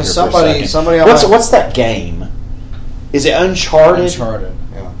game rant here Because for a second. somebody What's that game? Is it Uncharted? Uncharted,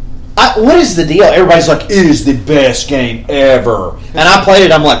 yeah. What is the deal? Everybody's like, it is the best game ever. And I played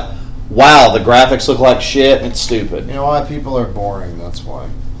it, I'm like, wow, the graphics look like shit, and it's stupid. You know why people are boring, that's why.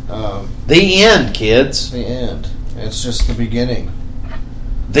 The end, kids. The end. It's just the beginning.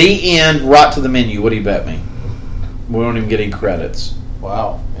 The end, right to the menu. What do you bet me? We won't even get any credits.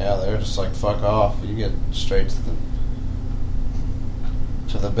 Wow. Yeah, they're just like, fuck off. You get straight to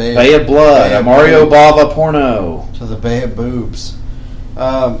the Bay Bay of Blood, Bay a of Mario Boobs. Bava porno. To the Bay of Boobs.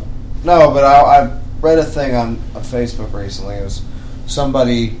 No, but I read a thing on Facebook recently. It was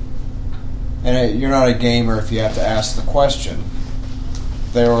somebody, and you're not a gamer if you have to ask the question.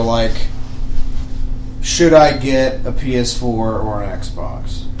 They were like, should I get a PS4 or an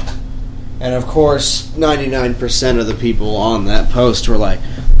Xbox? And of course, 99% of the people on that post were like,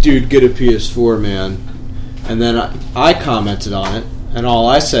 dude, get a PS4, man. And then I commented on it, and all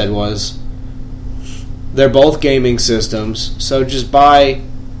I said was, they're both gaming systems, so just buy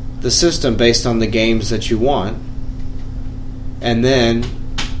the system based on the games that you want. And then,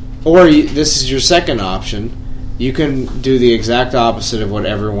 this is your second option, you can do the exact opposite of what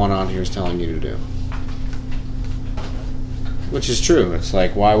everyone on here is telling you to do. Which is true. It's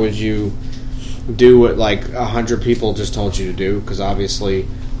like, why would you do what like 100 people just told you to do? Because obviously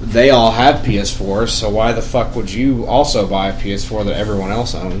they all have PS4s, so why the fuck would you also buy a PS4 that everyone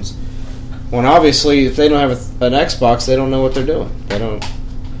else owns? When obviously, if they don't have an Xbox, they don't know what they're doing. They don't.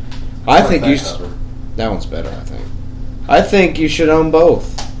 I think that one's better. I think you should own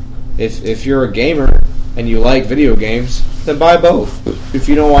both. If you're a gamer and you like video games, then buy both. If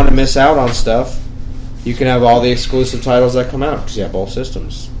you don't want to miss out on stuff, you can have all the exclusive titles that come out because you have both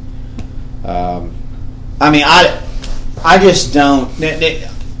systems. I just don't.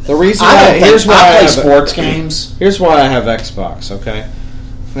 The reason here's why I play sports games. Here's why I have Xbox. Okay,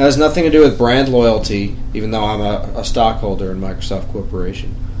 it has nothing to do with brand loyalty, even though I'm a stockholder in Microsoft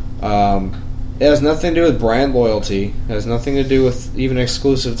Corporation. It has nothing to do with brand loyalty. It has nothing to do with even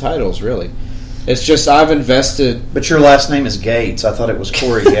exclusive titles, really. It's just I've invested. But your last name is Gates. I thought it was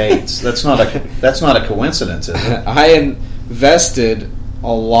Corey Gates. That's not a coincidence, is it? I invested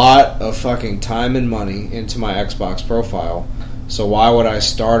a lot of fucking time and money into my Xbox profile. So why would I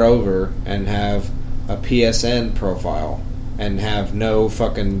start over and have a PSN profile and have no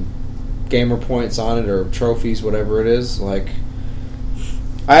fucking gamer points on it or trophies, whatever it is? Like,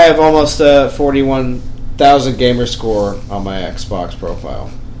 I have almost a 41,000 gamer score on my Xbox profile.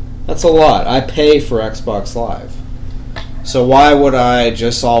 That's a lot. I pay for Xbox Live. So why would I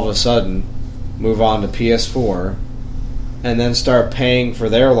just all of a sudden move on to PS4 and then start paying for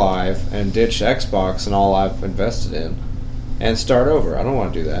their Live and ditch Xbox and all I've invested in and start over? I don't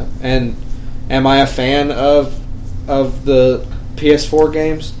want to do that. And am I a fan of the PS4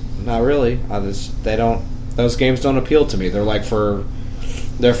 games? Not really. Those games don't appeal to me. They're for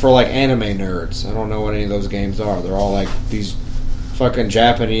anime nerds. I don't know what any of those games are. They're all like these fucking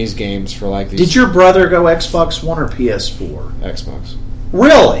Japanese games for like these. Did your brother go Xbox One or PS4? Xbox.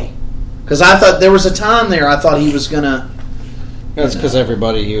 Really? Because I thought there was a time there I thought he was gonna. That's because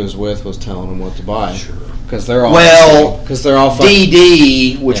everybody he was with was telling him what to buy. Sure. Because they're all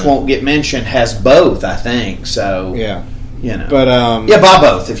DD, which won't get mentioned, has both. I think so. Yeah. But buy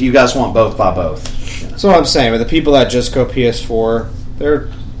both if you guys want both. Buy both. That's what I'm saying. But the people that just go PS4,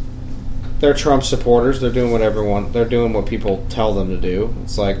 they're Trump supporters. They're doing they're doing what people tell them to do.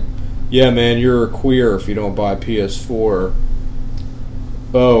 It's like, yeah, man, you're a queer if you don't buy PS4.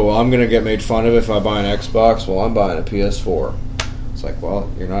 Oh, I'm gonna get made fun of if I buy an Xbox. Well, I'm buying a PS4. It's like, well,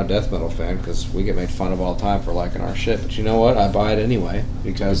 you're not a death metal fan because we get made fun of all the time for liking our shit. But you know what? I buy it anyway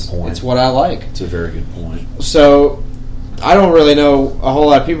because it's what I like. It's a very good point. So I don't really know a whole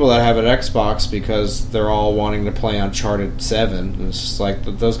lot of people that have an Xbox because they're all wanting to play Uncharted 7. And it's just like,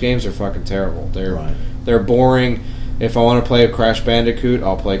 those games are fucking terrible. They're boring. If I want to play a Crash Bandicoot,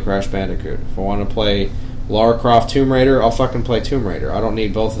 I'll play Crash Bandicoot. If I want to play Lara Croft Tomb Raider, I'll fucking play Tomb Raider. I don't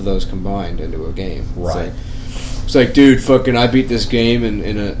need both of those combined into a game. Right. It's like, dude, fucking, I beat this game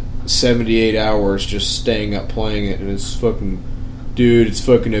in a 78 hours just staying up playing it, and it's fucking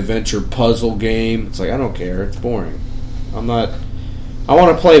adventure puzzle game. It's like, I don't care. It's boring. I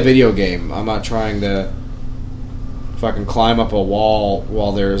want to play a video game. I'm not trying to fucking climb up a wall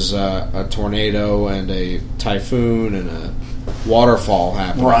while there's a tornado and a typhoon and a waterfall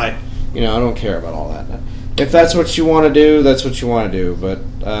happening. Right. I don't care about all that. If that's what you want to do, that's what you want to do. But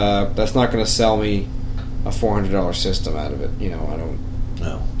that's not going to sell me a $400 system out of it. I don't.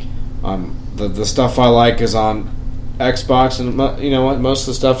 No. The stuff I like is on Xbox, and you know what? Most of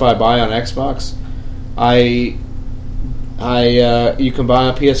the stuff I buy on Xbox, you can buy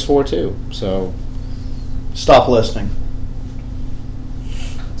on PS4 too. So stop listening.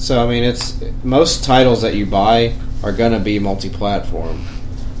 So I mean, it's most titles that you buy are gonna be multi-platform.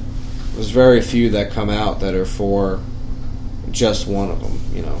 There's very few that come out that are for just one of them,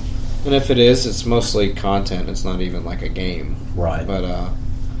 And if it is, it's mostly content. It's not even like a game, right? But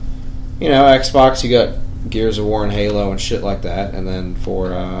Xbox, you got Gears of War and Halo and shit like that, and then for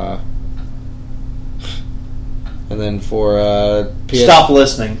stop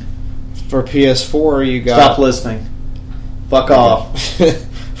listening. For PS4, you got stop listening. Fuck off.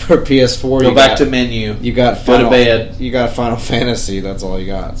 For PS4, go back to menu. You got go to bed. You got Final Fantasy. That's all you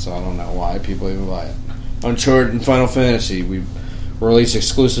got. So I don't know why people even buy it. Uncharted and Final Fantasy. We release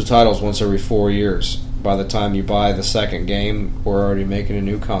exclusive titles once every 4 years. By the time you buy the second game, we're already making a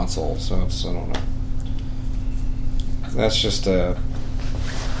new console. So I don't know. That's just I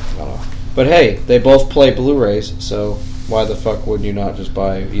don't know. But hey, they both play Blu-rays, so why the fuck would you not just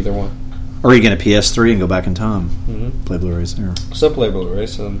buy either one? Or you get a PS3 and go back in time. Mm-hmm. Play Blu-rays there. Still play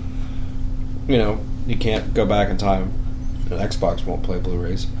Blu-rays, and you can't go back in time. An Xbox won't play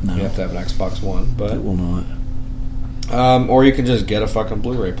Blu-rays. No. You have to have an Xbox One, but It will not. or you can just get a fucking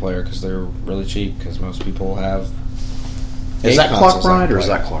Blu-ray player because they're really cheap. Because most people have. Is that clock right, or is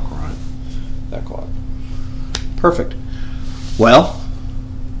play. that clock right? That clock? Perfect. Well,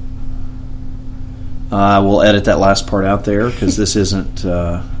 we'll edit that last part out there because this isn't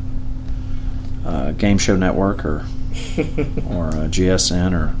Game Show Network or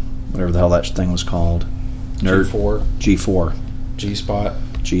GSN or whatever the hell that thing was called. G4. G-Spot.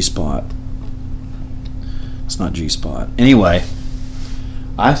 G-Spot. It's not G-Spot. Anyway,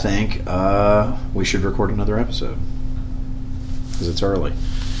 I think we should record another episode because it's early.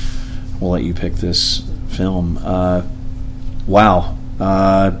 We'll let you pick this film. Wow.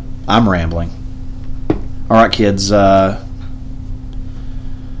 I'm rambling. All right, kids.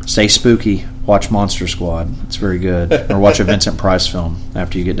 Stay spooky. Watch Monster Squad. It's very good. Or watch a Vincent Price film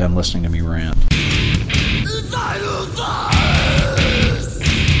after you get done listening to me rant.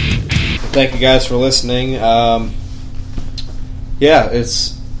 Thank you guys for listening.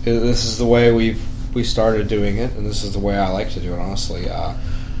 This is the way we started doing it, and this is the way I like to do it. Honestly,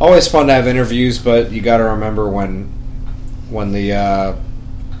 always fun to have interviews, but you got to remember when the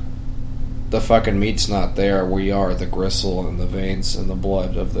fucking meat's not there, we are the gristle and the veins and the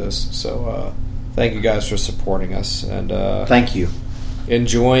blood of this. So thank you guys for supporting us and Thank you.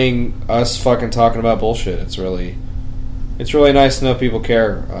 enjoying us fucking talking about bullshit. It's really nice to know people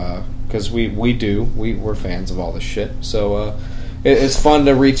care. Because we do. We're fans of all this shit. So it's fun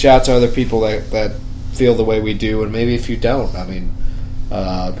to reach out to other people that feel the way we do. And maybe if you don't, I mean,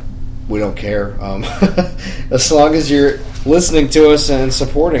 we don't care. As long as you're listening to us and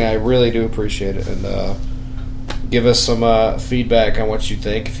supporting, I really do appreciate it. And give us some feedback on what you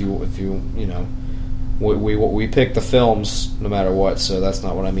think. If you we pick the films no matter what. So that's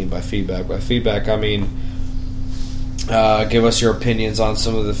not what I mean by feedback. By feedback, I mean... give us your opinions on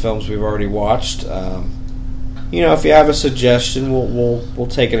some of the films we've already watched. If you have a suggestion, we'll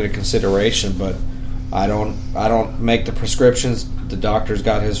take it into consideration. But I don't make the prescriptions. The doctor's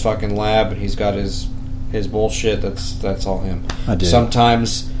got his fucking lab, and he's got his bullshit. That's all him. I do.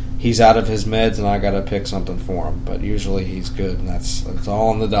 Sometimes he's out of his meds, and I got to pick something for him. But usually he's good, and that's all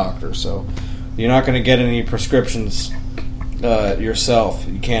on the doctor. So you're not going to get any prescriptions yourself.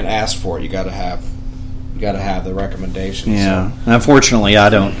 You can't ask for it. You got to have the recommendations. Yeah. So. Unfortunately, I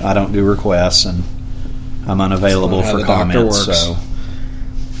don't do requests, and I'm unavailable for comments. So,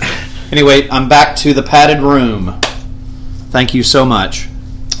 anyway, I'm back to the padded room. Thank you so much.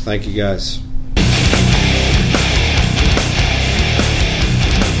 Thank you, guys.